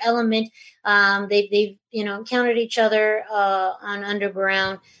other element, they've encountered each other on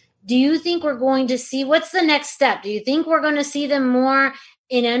Underground. Do you think we're going to see, what's the next step? Do you think we're going to see them more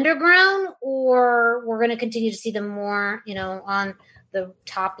in Underground, or we're going to continue to see them more, on the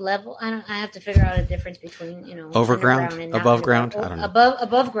top level? I have to figure out a difference between, overground, and above ground. I don't know.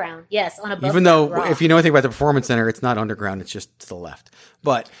 Above ground. Yes. On above. Even though ground. If you know anything about the Performance Center, it's not underground. It's just to the left,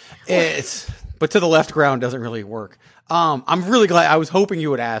 but to the left ground doesn't really work. I'm really glad. I was hoping you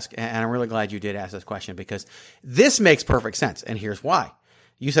would ask, and I'm really glad you did ask this question, because this makes perfect sense. And here's why.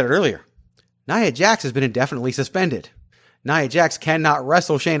 You said it earlier. Nia Jax has been indefinitely suspended. Nia Jax cannot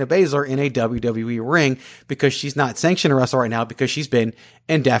wrestle Shayna Baszler in a WWE ring because she's not sanctioned to wrestle right now because she's been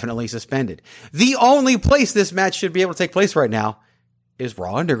indefinitely suspended. The only place this match should be able to take place right now is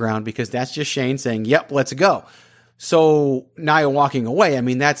Raw Underground, because that's just Shane saying, yep, let's go. So Nia walking away, I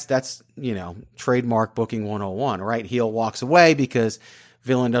mean, that's trademark booking 101, right? Heel walks away because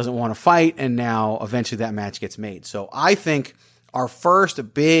villain doesn't want to fight, and now eventually that match gets made. So I think our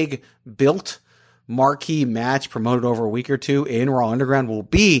first big built marquee match promoted over a week or two in Raw Underground will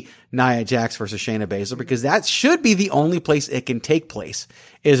be Nia Jax versus Shayna Baszler, because that should be the only place it can take place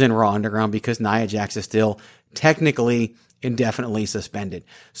is in Raw Underground, because Nia Jax is still technically indefinitely suspended.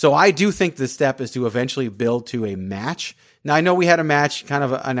 So I do think the step is to eventually build to a match. Now, I know we had a match kind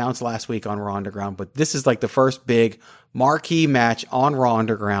of announced last week on Raw Underground, but this is like the first big marquee match on Raw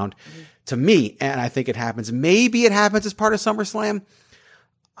Underground to me, and I think it happens. Maybe it happens as part of SummerSlam.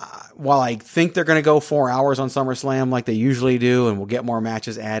 While I think they're going to go 4 hours on SummerSlam like they usually do, and we'll get more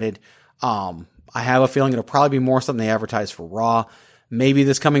matches added, I have a feeling it'll probably be more something they advertise for Raw. Maybe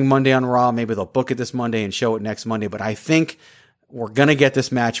this coming Monday on Raw. Maybe they'll book it this Monday and show it next Monday. But I think we're going to get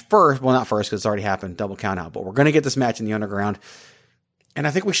this match first. Well, not first because it's already happened, double count out. But we're going to get this match in the Underground. And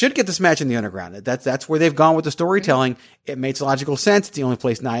I think we should get this match in the Underground. That's where they've gone with the storytelling. It makes logical sense. It's the only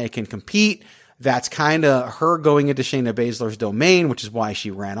place Nia can compete. That's kind of her going into Shayna Baszler's domain, which is why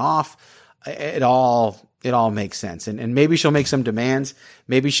she ran off. It all makes sense. And maybe she'll make some demands.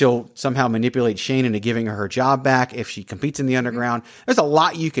 Maybe she'll somehow manipulate Shayna into giving her job back if she competes in the Underground. There's a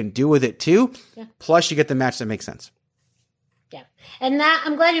lot you can do with it too. Yeah. Plus you get the match that makes sense. Yeah. And that,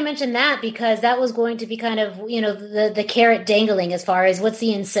 I'm glad you mentioned that, because that was going to be kind of, the carrot dangling as far as what's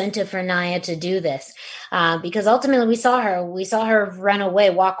the incentive for Nia to do this. Because ultimately we saw her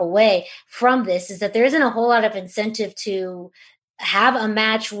walk away from this, is that there isn't a whole lot of incentive to have a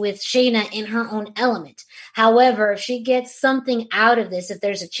match with Shayna in her own element. However, if she gets something out of this, if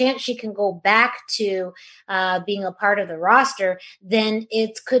there's a chance she can go back to being a part of the roster, then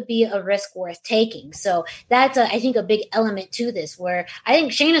it could be a risk worth taking. So that's, I think, a big element to this, where I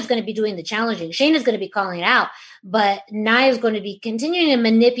think Shayna's going to be doing the challenging. Shayna's going to be calling it out, but Nia's going to be continuing to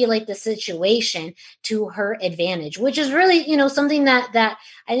manipulate the situation to her advantage, which is really, something that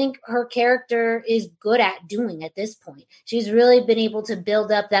I think her character is good at doing at this point. She's really been able to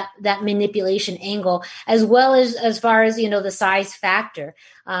build up that manipulation angle, as well as far as, the size factor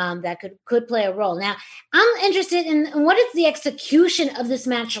that could play a role. Now, I'm interested in what does the execution of this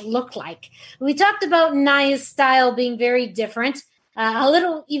match look like? We talked about Nia's style being very different, a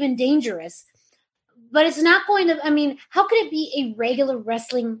little even dangerous. But it's not going to, how could it be a regular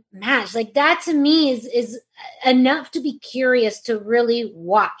wrestling match? Like, that to me is enough to be curious to really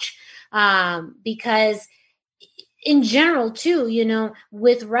watch. Because in general too,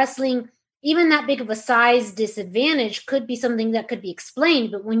 with wrestling, even that big of a size disadvantage could be something that could be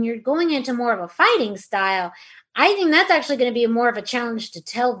explained. But when you're going into more of a fighting style, I think that's actually going to be more of a challenge to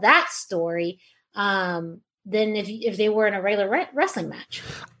tell that story than if they were in a regular wrestling match.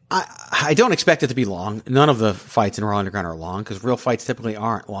 I don't expect it to be long. None of the fights in Raw Underground are long, because real fights typically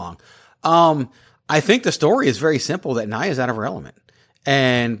aren't long. I think the story is very simple, that Nia is out of her element.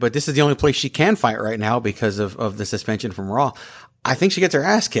 But this is the only place she can fight right now because of the suspension from Raw. I think she gets her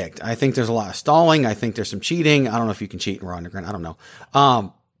ass kicked. I think there's a lot of stalling. I think there's some cheating. I don't know if you can cheat in Raw Underground. I don't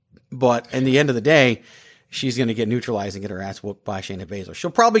know. But in the end of the day, she's going to get neutralized and get her ass whooped by Shayna Baszler.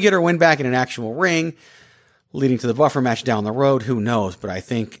 She'll probably get her win back in an actual ring, leading to the buffer match down the road. Who knows? But I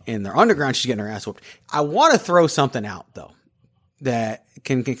think in their Underground, she's getting her ass whooped. I want to throw something out, though, that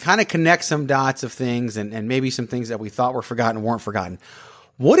can kind of connect some dots of things and maybe some things that we thought were forgotten weren't forgotten.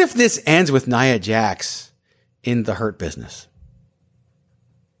 What if this ends with Nia Jax in the Hurt Business?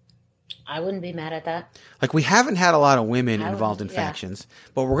 I wouldn't be mad at that. Like, we haven't had a lot of women involved in factions,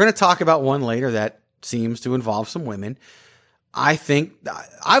 but we're going to talk about one later that seems to involve some women. I think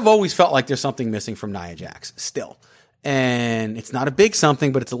I've always felt like there's something missing from Nia Jax still. And it's not a big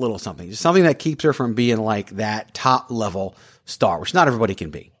something, but it's a little something. It's something that keeps her from being like that top level star, which not everybody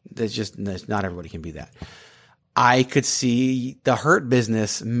can be. Not everybody can be that. I could see the Hurt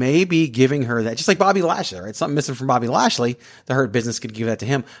Business maybe giving her that, just like Bobby Lashley. Right? Something missing from Bobby Lashley. The Hurt Business could give that to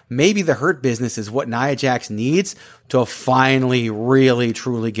him. Maybe the Hurt Business is what Nia Jax needs to finally, really,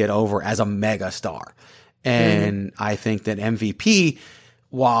 truly get over as a mega star. And I think that MVP,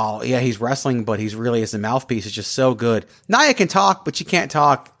 while, yeah, he's wrestling, but he's really, as a mouthpiece, is just so good. Nia can talk, but she can't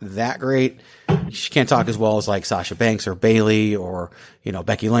talk that great. She can't talk as well as like Sasha Banks or Bayley or,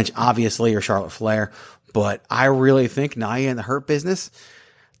 Becky Lynch, obviously, or Charlotte Flair. But I really think Nia and the Hurt Business,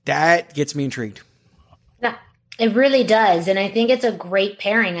 that gets me intrigued. Yeah, it really does. And I think it's a great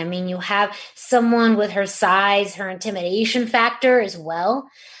pairing. I mean, you have someone with her size, her intimidation factor as well,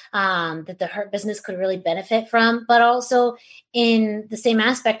 that the Hurt Business could really benefit from. But also in the same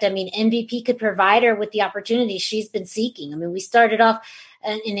aspect, I mean, MVP could provide her with the opportunities she's been seeking. I mean, we started off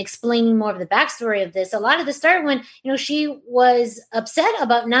in explaining more of the backstory of this. A lot of this started when, she was upset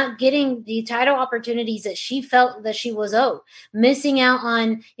about not getting the title opportunities that she felt that she was owed, missing out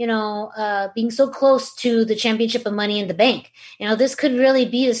on, being so close to the championship of Money in the Bank. This could really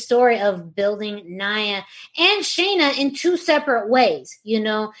be a story of building Nia and Shayna in two separate ways,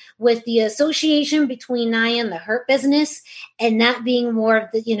 with the association between Nia and the Hurt Business, and that being more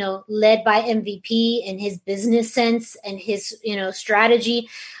of the, led by MVP and his business sense and his, strategy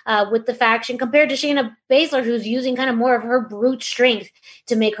with the faction, compared to Shayna Baszler, who's using kind of more of her brute strength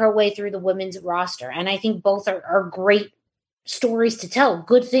to make her way through the women's roster. And I think both are great stories to tell,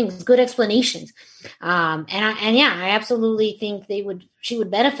 good things, good explanations. I absolutely think she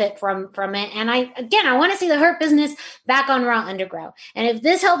would benefit from it. And I want to see the Hurt Business back on Raw Underground. And if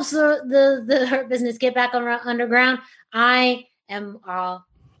this helps the Hurt Business get back on Raw Underground, I am all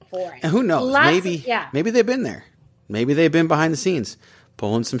for it. And who knows? Maybe they've been there. Maybe they've been behind the scenes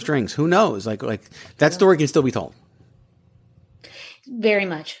pulling some strings. Who knows? Like that story can still be told. Very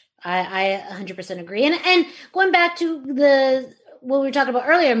much. I 100% agree. And going back to what we were talking about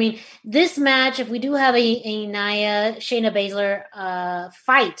earlier, I mean, this match, if we do have a Nia Shayna Baszler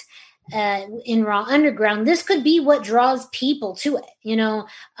fight in Raw Underground, this could be what draws people to it.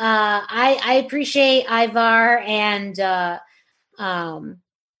 I appreciate Ivar and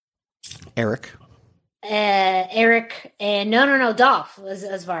Eric and no, Dolph was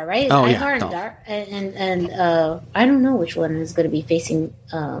Ivar, right? Oh, Ivar yeah, and I don't know which one is going to be facing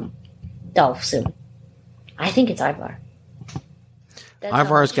Dolph soon. I think it's Ivar.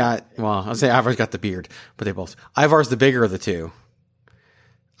 Ivar's got, I'll say Ivar's got the beard, but they both. Ivar's the bigger of the two.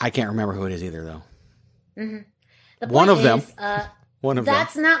 I can't remember who it is either, though. Mm-hmm. One of them.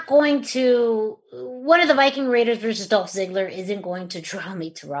 That's not going to. One of the Viking Raiders versus Dolph Ziggler isn't going to draw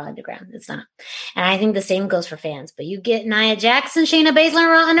me to Raw Underground. It's not. And I think the same goes for fans. But you get Nia Jax and Shayna Baszler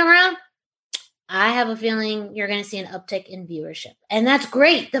Raw Underground, I have a feeling you're going to see an uptick in viewership. And that's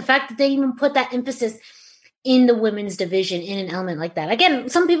great. The fact that they even put that emphasis in the women's division in an element like that. Again,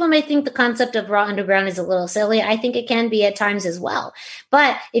 some people may think the concept of Raw Underground is a little silly. I think it can be at times as well.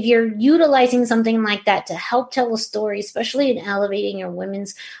 But if you're utilizing something like that to help tell a story, especially in elevating your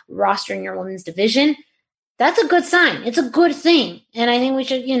women's roster and your women's division, that's a good sign. It's a good thing. And I think we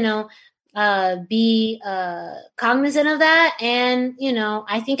should, be cognizant of that. And,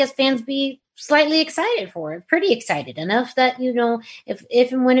 I think as fans be slightly excited for it, pretty excited enough that,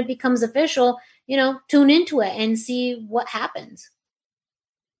 if and when it becomes official, tune into it and see what happens.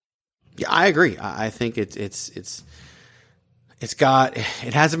 Yeah, I agree. I think it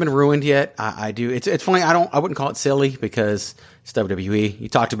hasn't been ruined yet. I do. It's funny. I wouldn't call it silly because it's WWE. You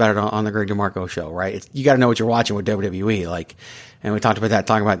talked about it on the Greg DeMarco show, right? You got to know what you're watching with WWE. And we talked about that,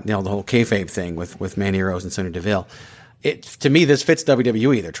 talking about, the whole kayfabe thing with Mandy Rose and Sonya Deville. To me, this fits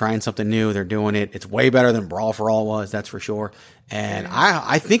WWE. They're trying something new. They're doing it. It's way better than Brawl for All was, that's for sure. And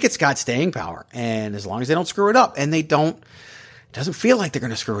I think it's got staying power. And as long as they don't screw it up, and they don't, it doesn't feel like they're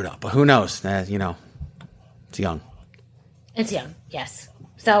going to screw it up. But who knows? It's young. It's young, yes.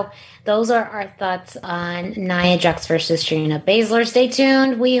 So those are our thoughts on Nia Jax versus Shayna Baszler. Stay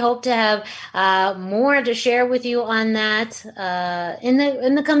tuned. We hope to have more to share with you on that in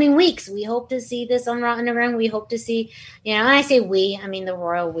the coming weeks. We hope to see this on Raw Underground. We hope to see, and I say we, I mean the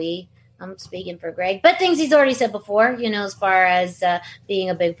royal we. I'm speaking for Greg, but things he's already said before, as far as being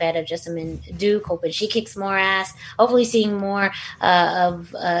a big fan of Jessamine Duke, hoping she kicks more ass, hopefully seeing more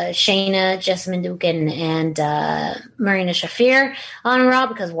of Shayna, Jessamine Duke, and Marina Shafir on Raw,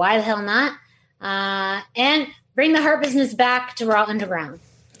 because why the hell not? And bring the Hurt Business back to Raw Underground.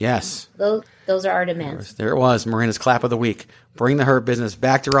 Yes. Those are our demands. There it was. Miranda's clap of the week. Bring the Hurt Business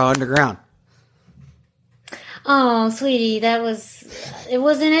back to Raw Underground. Oh, sweetie, it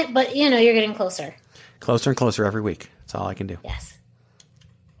wasn't it, but you're getting closer. Closer and closer every week. That's all I can do. Yes.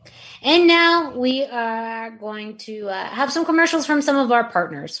 And now we are going to have some commercials from some of our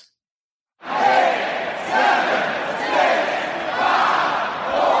partners. 8, 7, 6,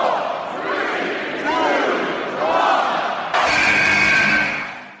 5, 4, 3, 2, 1.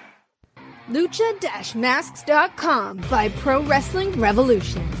 Lucha-Masks.com by Pro Wrestling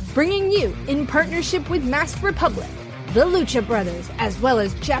Revolution, bringing you, in partnership with Masked Republic, the Lucha Brothers, as well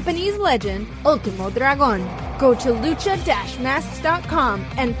as Japanese legend Ultimo Dragon. Go to Lucha-Masks.com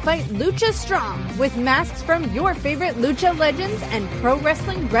and fight Lucha Strong with masks from your favorite Lucha legends and Pro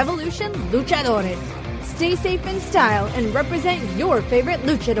Wrestling Revolution luchadores. Stay safe in style and represent your favorite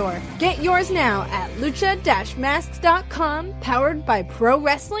luchador. Get yours now at Lucha-Masks.com, powered by Pro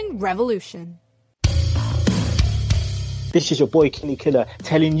Wrestling Revolution. This is your boy Kenny Killer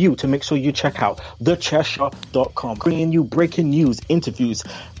telling you to make sure you check out thechairshot.com, bringing you breaking news, interviews,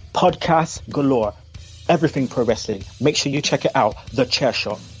 podcasts galore, everything pro wrestling. Make sure you check it out,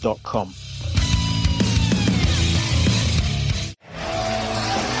 thechairshot.com.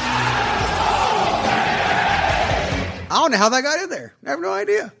 I don't know how that got in there. I have no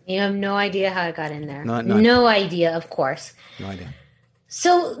idea. You have no idea how it got in there. No idea, of course. No idea.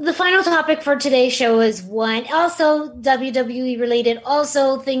 So the final topic for today's show is one, also WWE related,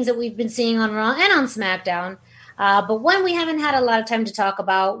 also things that we've been seeing on Raw and on SmackDown, but one we haven't had a lot of time to talk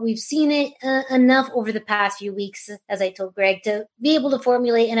about. We've seen it enough over the past few weeks, as I told Greg, to be able to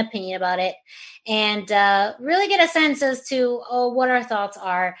formulate an opinion about it and really get a sense as to what our thoughts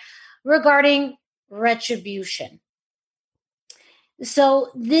are regarding Retribution. So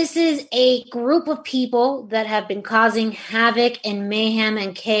this is a group of people that have been causing havoc and mayhem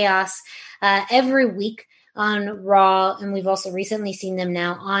and chaos every week on Raw, and we've also recently seen them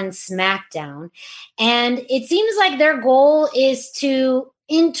now on SmackDown. And it seems like their goal is to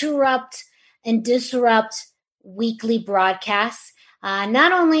interrupt and disrupt weekly broadcasts.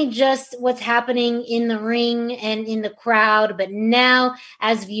 Not only just what's happening in the ring and in the crowd, but now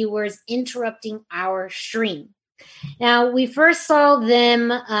as viewers interrupting our stream. Now, we first saw them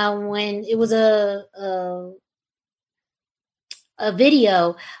when it was a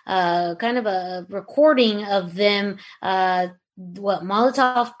video, kind of a recording of them,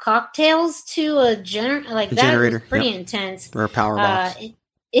 Molotov cocktails to a generator. That was pretty intense. Or a power box.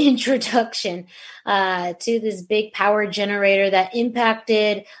 Introduction to this big power generator that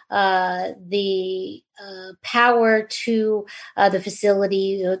impacted the power to the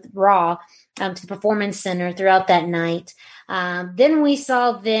facility, Raw, to the Performance Center throughout that night. Then we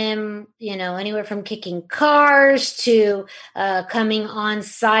saw them, anywhere from kicking cars to coming on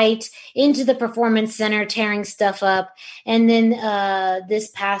site into the Performance Center, tearing stuff up. And then this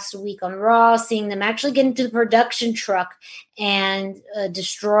past week on Raw, seeing them actually get into the production truck and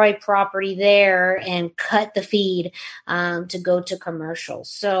destroy property there and cut the feed to go to commercials.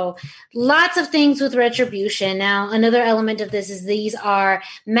 So lots of things with Retribution. Now, another element of this is these are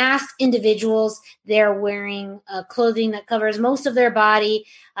masked individuals. They're wearing clothing that covers most of their body,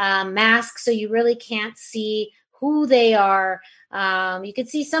 masks, so you really can't see who they are. You can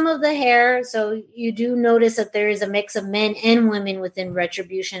see some of the hair, so you do notice that there is a mix of men and women within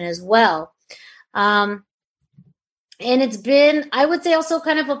Retribution as well. And it's been, I would say, also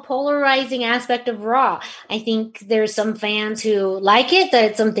kind of a polarizing aspect of Raw. I think there's some fans who like it, that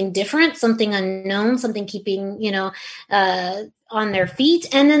it's something different, something unknown, something keeping, on their feet.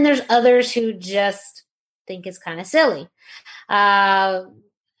 And then there's others who just think it's kind of silly.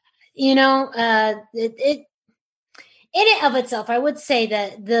 In and of itself, I would say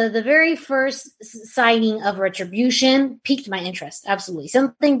that the very first signing of Retribution piqued my interest. Absolutely.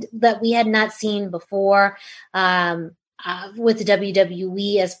 Something that we had not seen before with the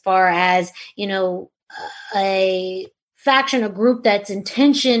WWE, as far as, a faction, a group that's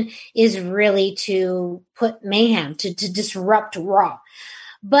intention is really to put mayhem, to disrupt Raw.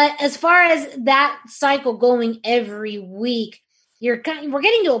 But as far as that cycle going every week, we're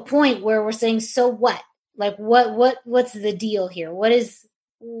getting to a point where we're saying, so what? Like, what's the deal here? What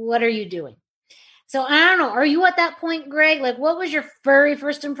are you doing? So I don't know. Are you at that point, Greg? Like, what was your very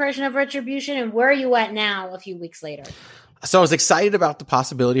first impression of Retribution, and where are you at now a few weeks later? So I was excited about the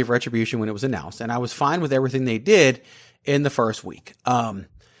possibility of Retribution when it was announced, and I was fine with everything they did in the first week. And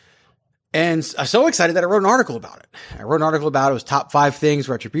I'm so excited that I wrote an article about it. I wrote an article about it. It was top 5 things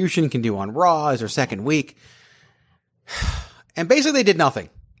Retribution can do on Raw as their second week. And basically they did nothing.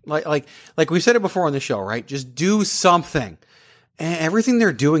 Like we said it before on the show, right? Just do something. And everything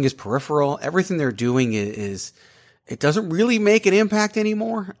they're doing is peripheral. Everything they're doing is it doesn't really make an impact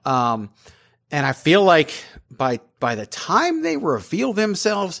anymore. And I feel like by the time they reveal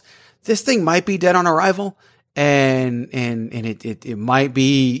themselves, this thing might be dead on arrival. And it might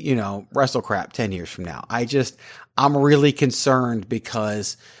be, you know, wrestle crap 10 years from now. I'm really concerned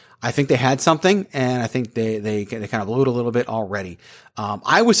because I think they had something, and I think they kind of blew it a little bit already.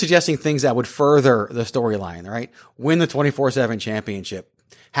 I was suggesting things that would further the storyline, right? Win the 24/7 championship.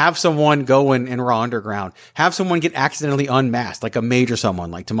 Have someone go in Raw Underground. Have someone get accidentally unmasked, like a major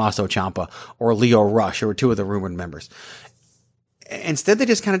someone like Tommaso Ciampa or Leo Rush, who were two of the rumored members. Instead, they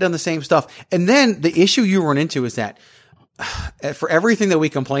just kind of done the same stuff. And then the issue you run into is that for everything that we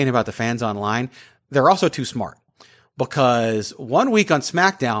complain about the fans online, they're also too smart. Because 1 week on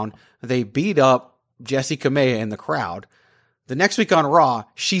SmackDown, they beat up Jessi Kamea in the crowd. The next week on Raw,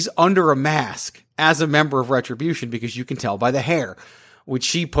 she's under a mask as a member of Retribution because you can tell by the hair, which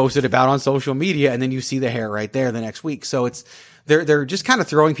she posted about on social media, and then you see the hair right there the next week. So they're just kind of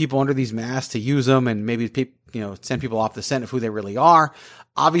throwing people under these masks to use them and maybe send people off the scent of who they really are.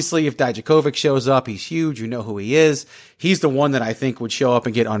 Obviously, if Dijakovic shows up, he's huge. You know who he is. He's the one that I think would show up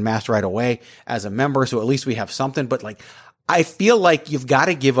and get unmasked right away as a member. So at least we have something. But like, I feel like you've got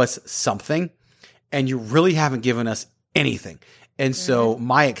to give us something, and you really haven't given us anything. And so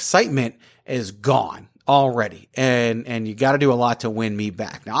my excitement is gone already. And you got to do a lot to win me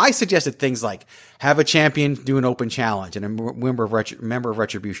back. Now, I suggested things like have a champion do an open challenge and a member of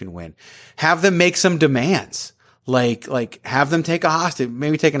Retribution win. Have them make some demands. Like have them take a hostage.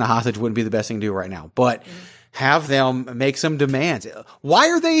 Maybe taking a hostage wouldn't be the best thing to do right now, but have them make some demands. Why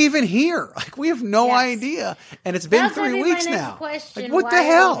are they even here? Like, we have no idea. And it's been 3 weeks now. Like, what the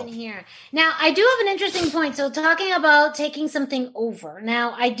hell? Here? Now, I do have an interesting point. So talking about taking something over.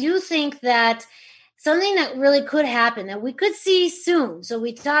 Now, I do think that something that really could happen that we could see soon. So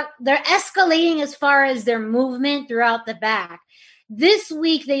they're escalating as far as their movement throughout the back. This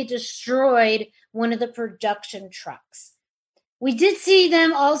week, they destroyed one of the production trucks. We did see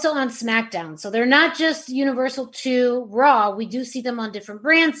them also on SmackDown. So they're not just Universal to Raw. We do see them on different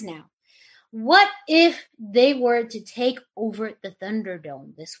brands now. What if they were to take over the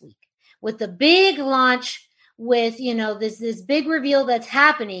Thunderdome this week with the big launch, with, this big reveal that's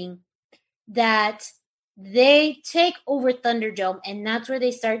happening, that they take over Thunderdome, and that's where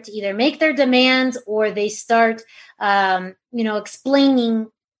they start to either make their demands or they start,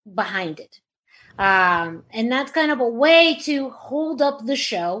 explaining behind it. And that's kind of a way to hold up the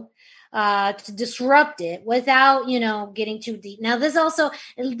show, to disrupt it without, getting too deep. Now,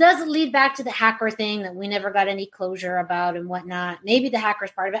 it does lead back to the hacker thing that we never got any closure about and whatnot. Maybe the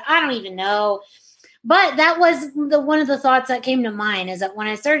hacker's part of it. I don't even know. But that was one of the thoughts that came to mind, is that when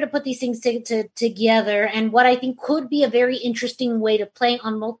I started to put these things together, and what I think could be a very interesting way to play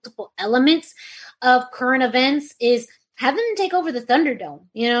on multiple elements of current events is have them take over the Thunderdome.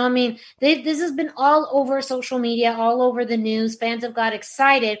 This has been all over social media, all over the news. Fans have got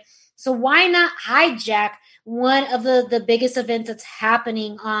excited. So why not hijack one of the biggest events that's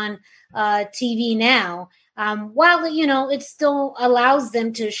happening on TV now? While, it still allows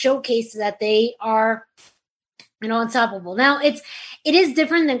them to showcase that they are, unstoppable. Now, it is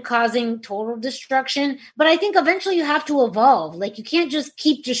different than causing total destruction, but I think eventually you have to evolve. Like, you can't just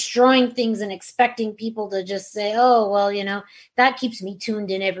keep destroying things and expecting people to just say, oh, well, that keeps me tuned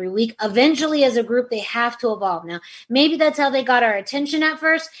in every week. Eventually, as a group, they have to evolve. Now, maybe that's how they got our attention at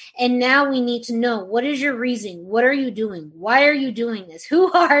first, and now we need to know, what is your reason? What are you doing? Why are you doing this?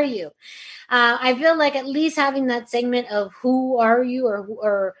 Who are you? I feel like at least having that segment of who are you,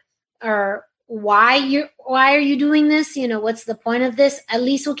 or why are you doing this? What's the point of this? At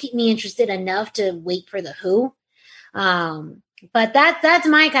least will keep me interested enough to wait for the who. But that's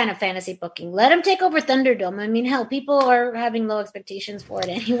my kind of fantasy booking. Let them take over Thunderdome. I mean, hell, people are having low expectations for it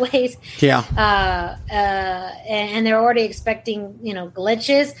anyways. Yeah. And they're already expecting,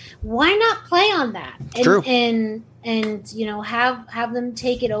 glitches. Why not play on that? True. And have them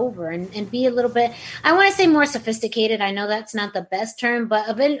take it over and be a little bit, I want to say, more sophisticated. I know that's not the best term, but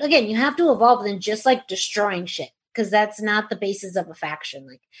again, you have to evolve than just like destroying shit, because that's not the basis of a faction.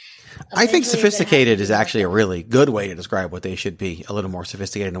 Like, I think sophisticated is actually a really good way to describe what they should be. A little more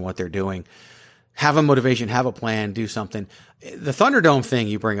sophisticated in what they're doing. Have a motivation, have a plan, do something. The Thunderdome thing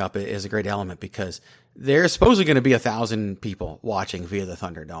you bring up is a great element, because there's supposedly going to be 1,000 people watching via the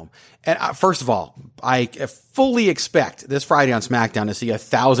Thunderdome. And first of all, I fully expect this Friday on SmackDown to see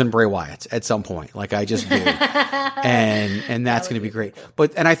 1,000 Bray Wyatts at some point. Like I just do. and that's going to be great.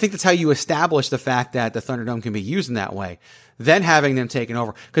 And I think that's how you establish the fact that the Thunderdome can be used in that way. Then having them taken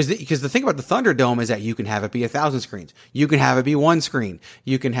over. Because the thing about the Thunderdome is that you can have it be 1,000 screens. You can have it be one screen.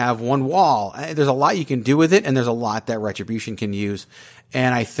 You can have one wall. There's a lot you can do with it, and there's a lot that Retribution can use.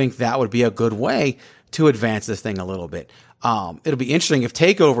 And I think that would be a good way to advance this thing a little bit. It'll be interesting if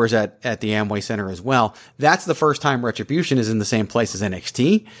TakeOver is at the Amway Center as well. That's the first time Retribution is in the same place as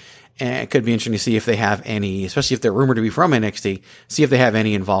NXT. And it could be interesting to see if they have any, especially if they're rumored to be from NXT, see if they have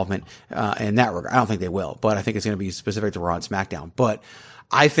any involvement in that regard. I don't think they will, but I think it's going to be specific to Raw and SmackDown. But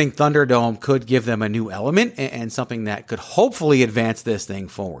I think Thunderdome could give them a new element and something that could hopefully advance this thing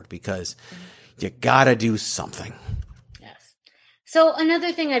forward, because you got to do something. So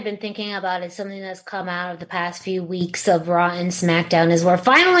another thing I've been thinking about is something that's come out of the past few weeks of Raw and SmackDown is we're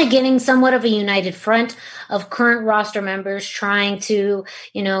finally getting somewhat of a united front of current roster members trying to,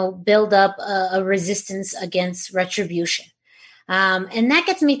 build up a resistance against Retribution. And that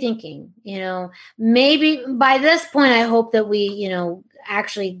gets me thinking, maybe by this point, I hope that we,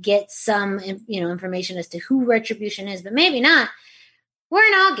 actually get some, information as to who Retribution is, but maybe not. We're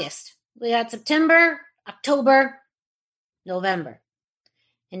in August. We got September, October, November.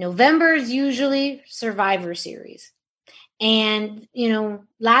 And November is usually Survivor Series. And,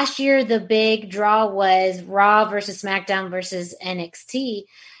 last year the big draw was Raw versus SmackDown versus NXT.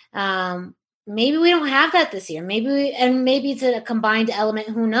 Maybe we don't have that this year. Maybe it's a combined element.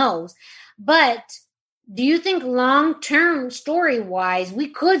 Who knows? But do you think long-term story-wise, we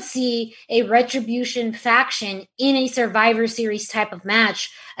could see a Retribution faction in a Survivor Series type of match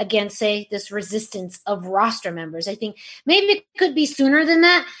against, say, this resistance of roster members? I think maybe it could be sooner than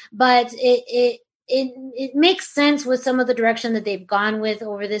that, but it makes sense with some of the direction that they've gone with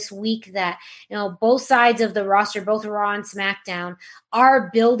over this week that, both sides of the roster, both Raw and SmackDown, are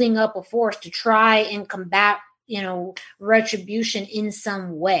building up a force to try and combat, Retribution in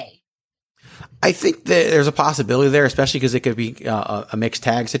some way. I think that there's a possibility there, especially because it could be a mixed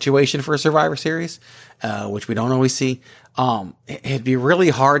tag situation for a Survivor Series, which we don't always see. It'd be really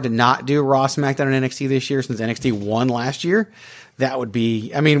hard to not do Raw, SmackDown, and NXT this year since NXT won last year. That would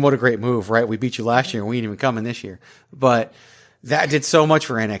be, what a great move, right? We beat you last year and we didn't even come in this year. But that did so much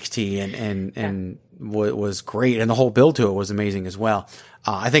for NXT and was great. And the whole build to it was amazing as well.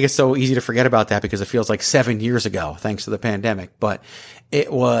 I think it's so easy to forget about that because it feels like 7 years ago, thanks to the pandemic. But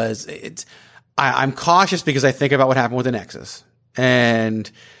I'm cautious because I think about what happened with the Nexus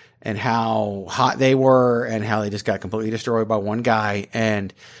and how hot they were and how they just got completely destroyed by one guy.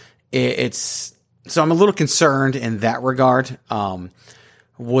 And so I'm a little concerned in that regard.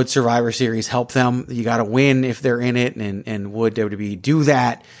 Would Survivor Series help them? You got to win if they're in it. And would WWE do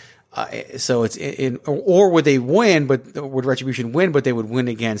that? So or would they win, but would Retribution win, but they would win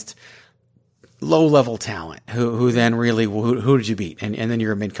against low level talent who then really, who did you beat? And then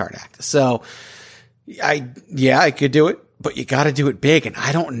you're a mid card act. So I could do it, but you got to do it big. And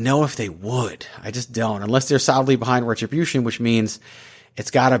I don't know if they would. I just don't, unless they're solidly behind Retribution, which means it's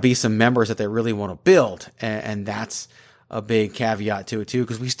got to be some members that they really want to build. And that's a big caveat to it too,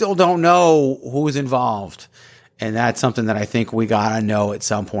 because we still don't know who's involved. And that's something that I think we got to know at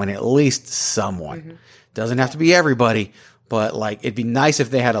some point, at least someone. Mm-hmm. Doesn't have to be everybody, but it'd be nice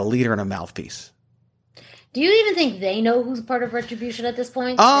if they had a leader and a mouthpiece. Do you even think they know who's part of Retribution at this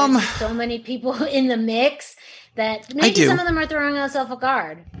point? There's so many people in the mix that maybe some of them are throwing us off a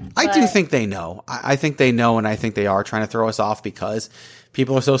guard. I do think they know. I think they know, and I think they are trying to throw us off because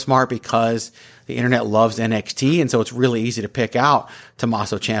people are so smart, because the internet loves NXT, and so it's really easy to pick out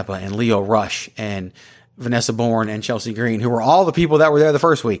Tommaso Ciampa and Lio Rush and Vanessa Bourne and Chelsea Green, who were all the people that were there the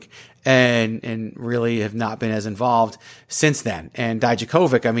first week and really have not been as involved since then. And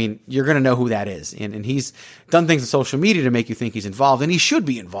Dijakovic, you're going to know who that is. And he's done things on social media to make you think he's involved, and he should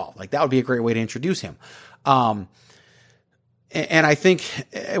be involved. That would be a great way to introduce him. And I think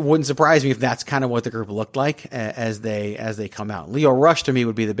it wouldn't surprise me if that's kind of what the group looked like as they come out. Lio Rush to me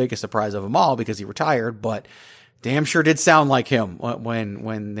would be the biggest surprise of them all because he retired, but damn sure did sound like him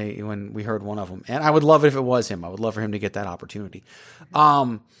when we heard one of them. And I would love it if it was him. I would love for him to get that opportunity.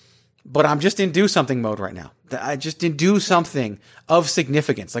 But I'm just in do something mode right now. I just in do something of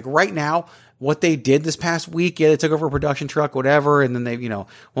significance. Right now, what they did this past week, they took over a production truck, whatever. And then they,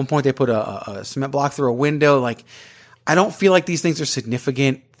 one point they put a cement block through a window. I don't feel like these things are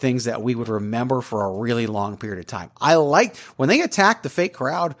significant things that we would remember for a really long period of time. I liked when they attacked the fake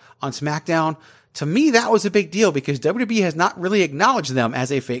crowd on SmackDown. To me, that was a big deal because WWE has not really acknowledged them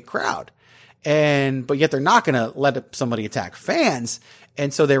as a fake crowd. but yet they're not going to let somebody attack fans.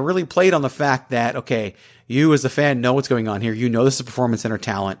 And so they really played on the fact that, okay, you as the fan know what's going on here. You know this is Performance Center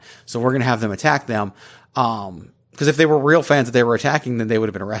talent, so we're going to have them attack them. Because if they were real fans that they were attacking, then they would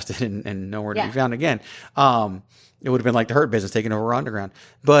have been arrested and nowhere to be found again. It would have been like the Hurt Business taking over Underground.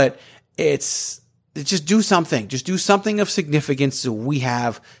 But it's just do something. Just do something of significance so we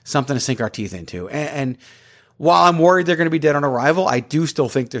have something to sink our teeth into. And while I'm worried they're going to be dead on arrival, I do still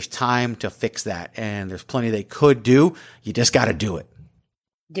think there's time to fix that. And there's plenty they could do. You just got to do it.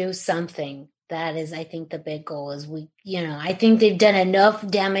 Do something. That is, I think, the big goal is I think they've done enough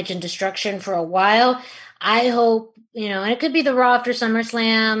damage and destruction for a while. I hope, and it could be the Raw after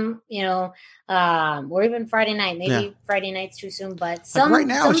SummerSlam, or even Friday night. Maybe Friday night's too soon, but right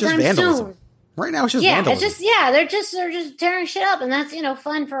now it's just vandalism. Soon. Right now it's just vandalism. They're just tearing shit up, and that's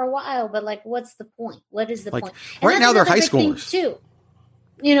fun for a while. But like, what's the point? What is the point? And right now they're high schoolers too.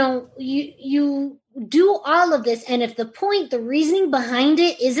 You do all of this, and if the reasoning behind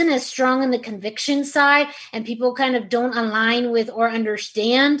it isn't as strong on the conviction side, and people kind of don't align with or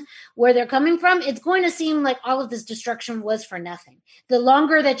understand where they're coming from, it's going to seem like all of this destruction was for nothing. The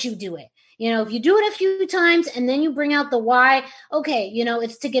longer that you do it. If you do it a few times and then you bring out the why, okay,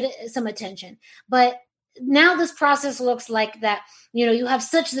 it's to get some attention. But now this process looks like that, you have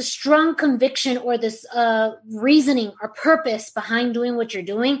such the strong conviction or this reasoning or purpose behind doing what you're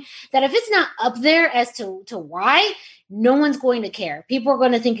doing that if it's not up there as to why, no one's going to care. People are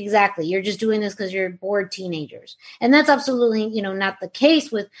going to think exactly you're just doing this because you're bored teenagers. And that's absolutely, not the case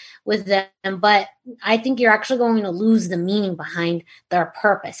with them. But I think you're actually going to lose the meaning behind their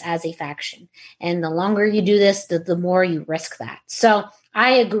purpose as a faction. And the longer you do this, the more you risk that. So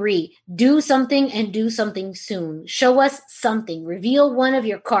I agree. Do something and do something soon. Show us something. Reveal one of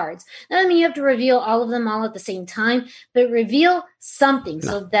your cards. That doesn't mean you have to reveal all of them all at the same time, but reveal something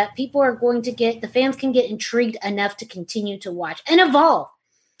so that people are going to the fans can get intrigued enough to continue to watch and evolve.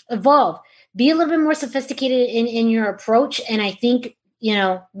 Be a little bit more sophisticated in your approach. And I think,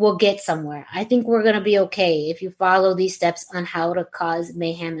 we'll get somewhere. I think we're going to be okay if you follow these steps on how to cause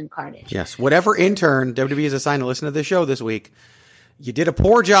mayhem and carnage. Yes. Whatever intern WWE is assigned to listen to this show this week, you did a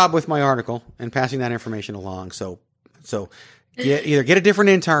poor job with my article and passing that information along. So either get a different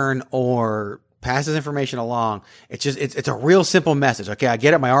intern or pass this information along. It's a real simple message. Okay, I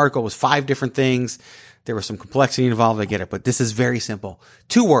get it. My article was 5 different things. There was some complexity involved. I get it. But this is very simple.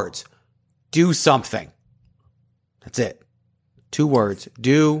 2 words. Do something. That's it. 2 words.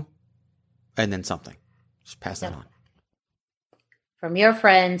 Do, and then something. Just pass that on. From your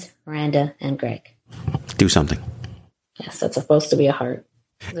friends, Miranda and Greg. Do something. Yes, that's supposed to be a heart.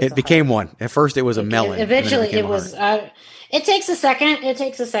 It became one. At first, it was a melon. Eventually, it was. It takes a second.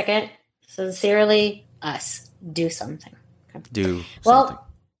 Sincerely, us. Do something. Okay. Do something.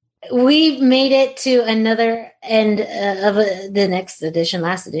 We've made it to another end of the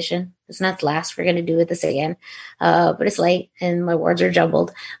last edition. It's not last. We're going to do this again. But it's late and my words are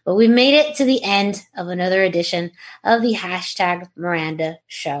jumbled. But we've made it to the end of another edition of the #Miranda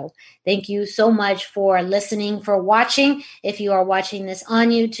Show. Thank you so much for listening, for watching. If you are watching this on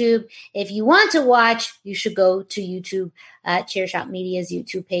YouTube, if you want to watch, you should go to YouTube, Chairshot Media's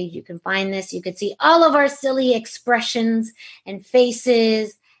YouTube page. You can find this. You can see all of our silly expressions and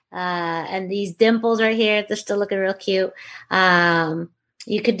faces. And these dimples right here, they're still looking real cute.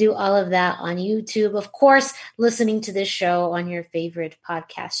 You could do all of that on YouTube. Of course, listening to this show on your favorite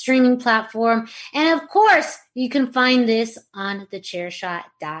podcast streaming platform. And of course, you can find this on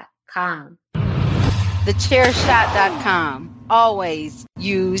thechairshot.com. Thechairshot.com. Always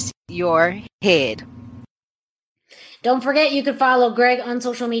use your head. Don't forget, you can follow Greg on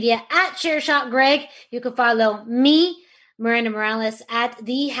social media at ChairShotGreg. You can follow me, Miranda Morales, at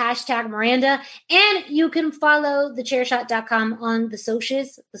the #Miranda. And you can follow thechairshot.com on the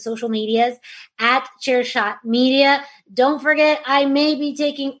social medias at Chairshot Media. Don't forget, I may be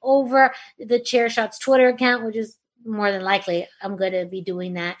taking over the Chairshot's Twitter account, which is more than likely I'm going to be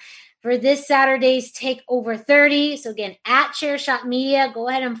doing that for this Saturday's Takeover 30. So again, at Chairshot Media, go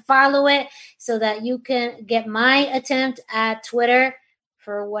ahead and follow it so that you can get my attempt at Twitter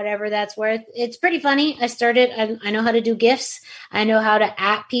for whatever that's worth. It's pretty funny. I know how to do GIFs. I know how to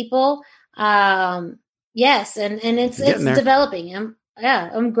at people. Yes. And it's developing.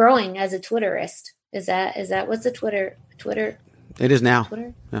 I'm growing as a Twitterist. Is that what's the Twitter? It is now.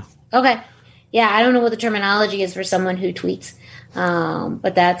 Twitter? Yeah. Okay. Yeah. I don't know what the terminology is for someone who tweets.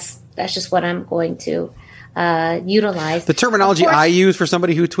 But that's just what I'm going to utilize. The terminology I use for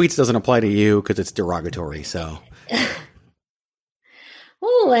somebody who tweets doesn't apply to you because it's derogatory. So.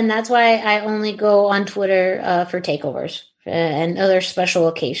 Ooh, Ooh, and that's why I only go on Twitter for takeovers and other special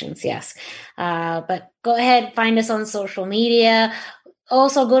occasions. Yes. But go ahead, find us on social media.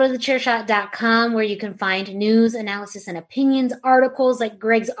 Also, go to thechairshot.com where you can find news, analysis, and opinions, articles like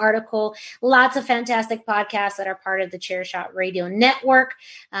Greg's article, lots of fantastic podcasts that are part of the Chairshot Radio Network.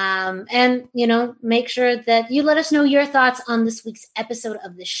 And, make sure that you let us know your thoughts on this week's episode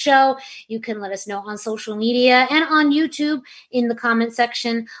of the show. You can let us know on social media and on YouTube in the comment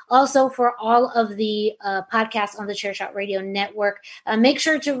section. Also, for all of the podcasts on the Chairshot Radio Network, make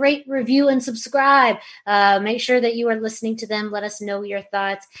sure to rate, review, and subscribe. Make sure that you are listening to them. Let us know your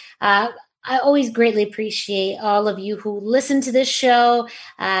thoughts. I always greatly appreciate all of you who listen to this show.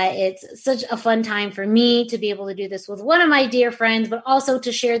 It's such a fun time for me to be able to do this with one of my dear friends, but also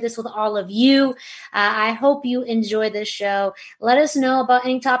to share this with all of you. I hope you enjoy this show. Let us know about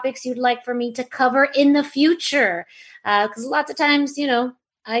any topics you'd like for me to cover in the future. Because lots of times,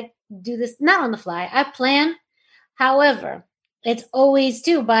 I do this not on the fly. I plan. However, it's always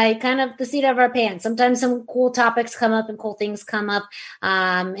too by kind of the seat of our pants. Sometimes some cool topics come up and cool things come up,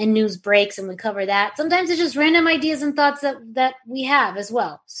 and news breaks and we cover that. Sometimes it's just random ideas and thoughts that we have as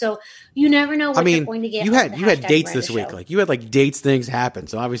well. So you never know what you're going to get. You had dates this week. Like you had like dates, things happen.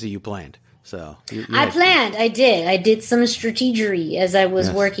 So obviously you planned. So I planned. I did some strategery as I was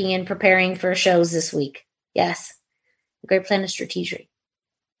working and preparing for shows this week. Yes. A great plan of strategery.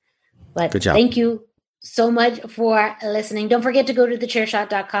 But good job. Thank you so much for listening. Don't forget to go to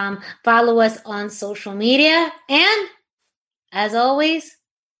thechairshot.com. Follow us on social media. And as always,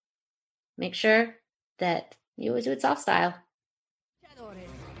 make sure that you always do it soft style.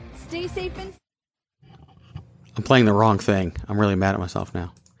 Stay safe and I'm playing the wrong thing. I'm really mad at myself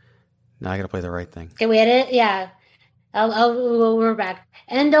now. Now I got to play the right thing. Can we edit? Yeah. We're back.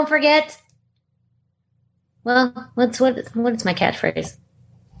 And don't forget. Well, what is my catchphrase?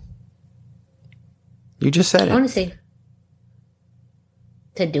 You just said it. I want to see.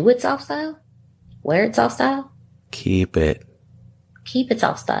 To do it soft style? Wear it soft style? Keep it. Keep it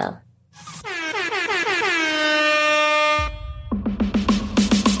soft style.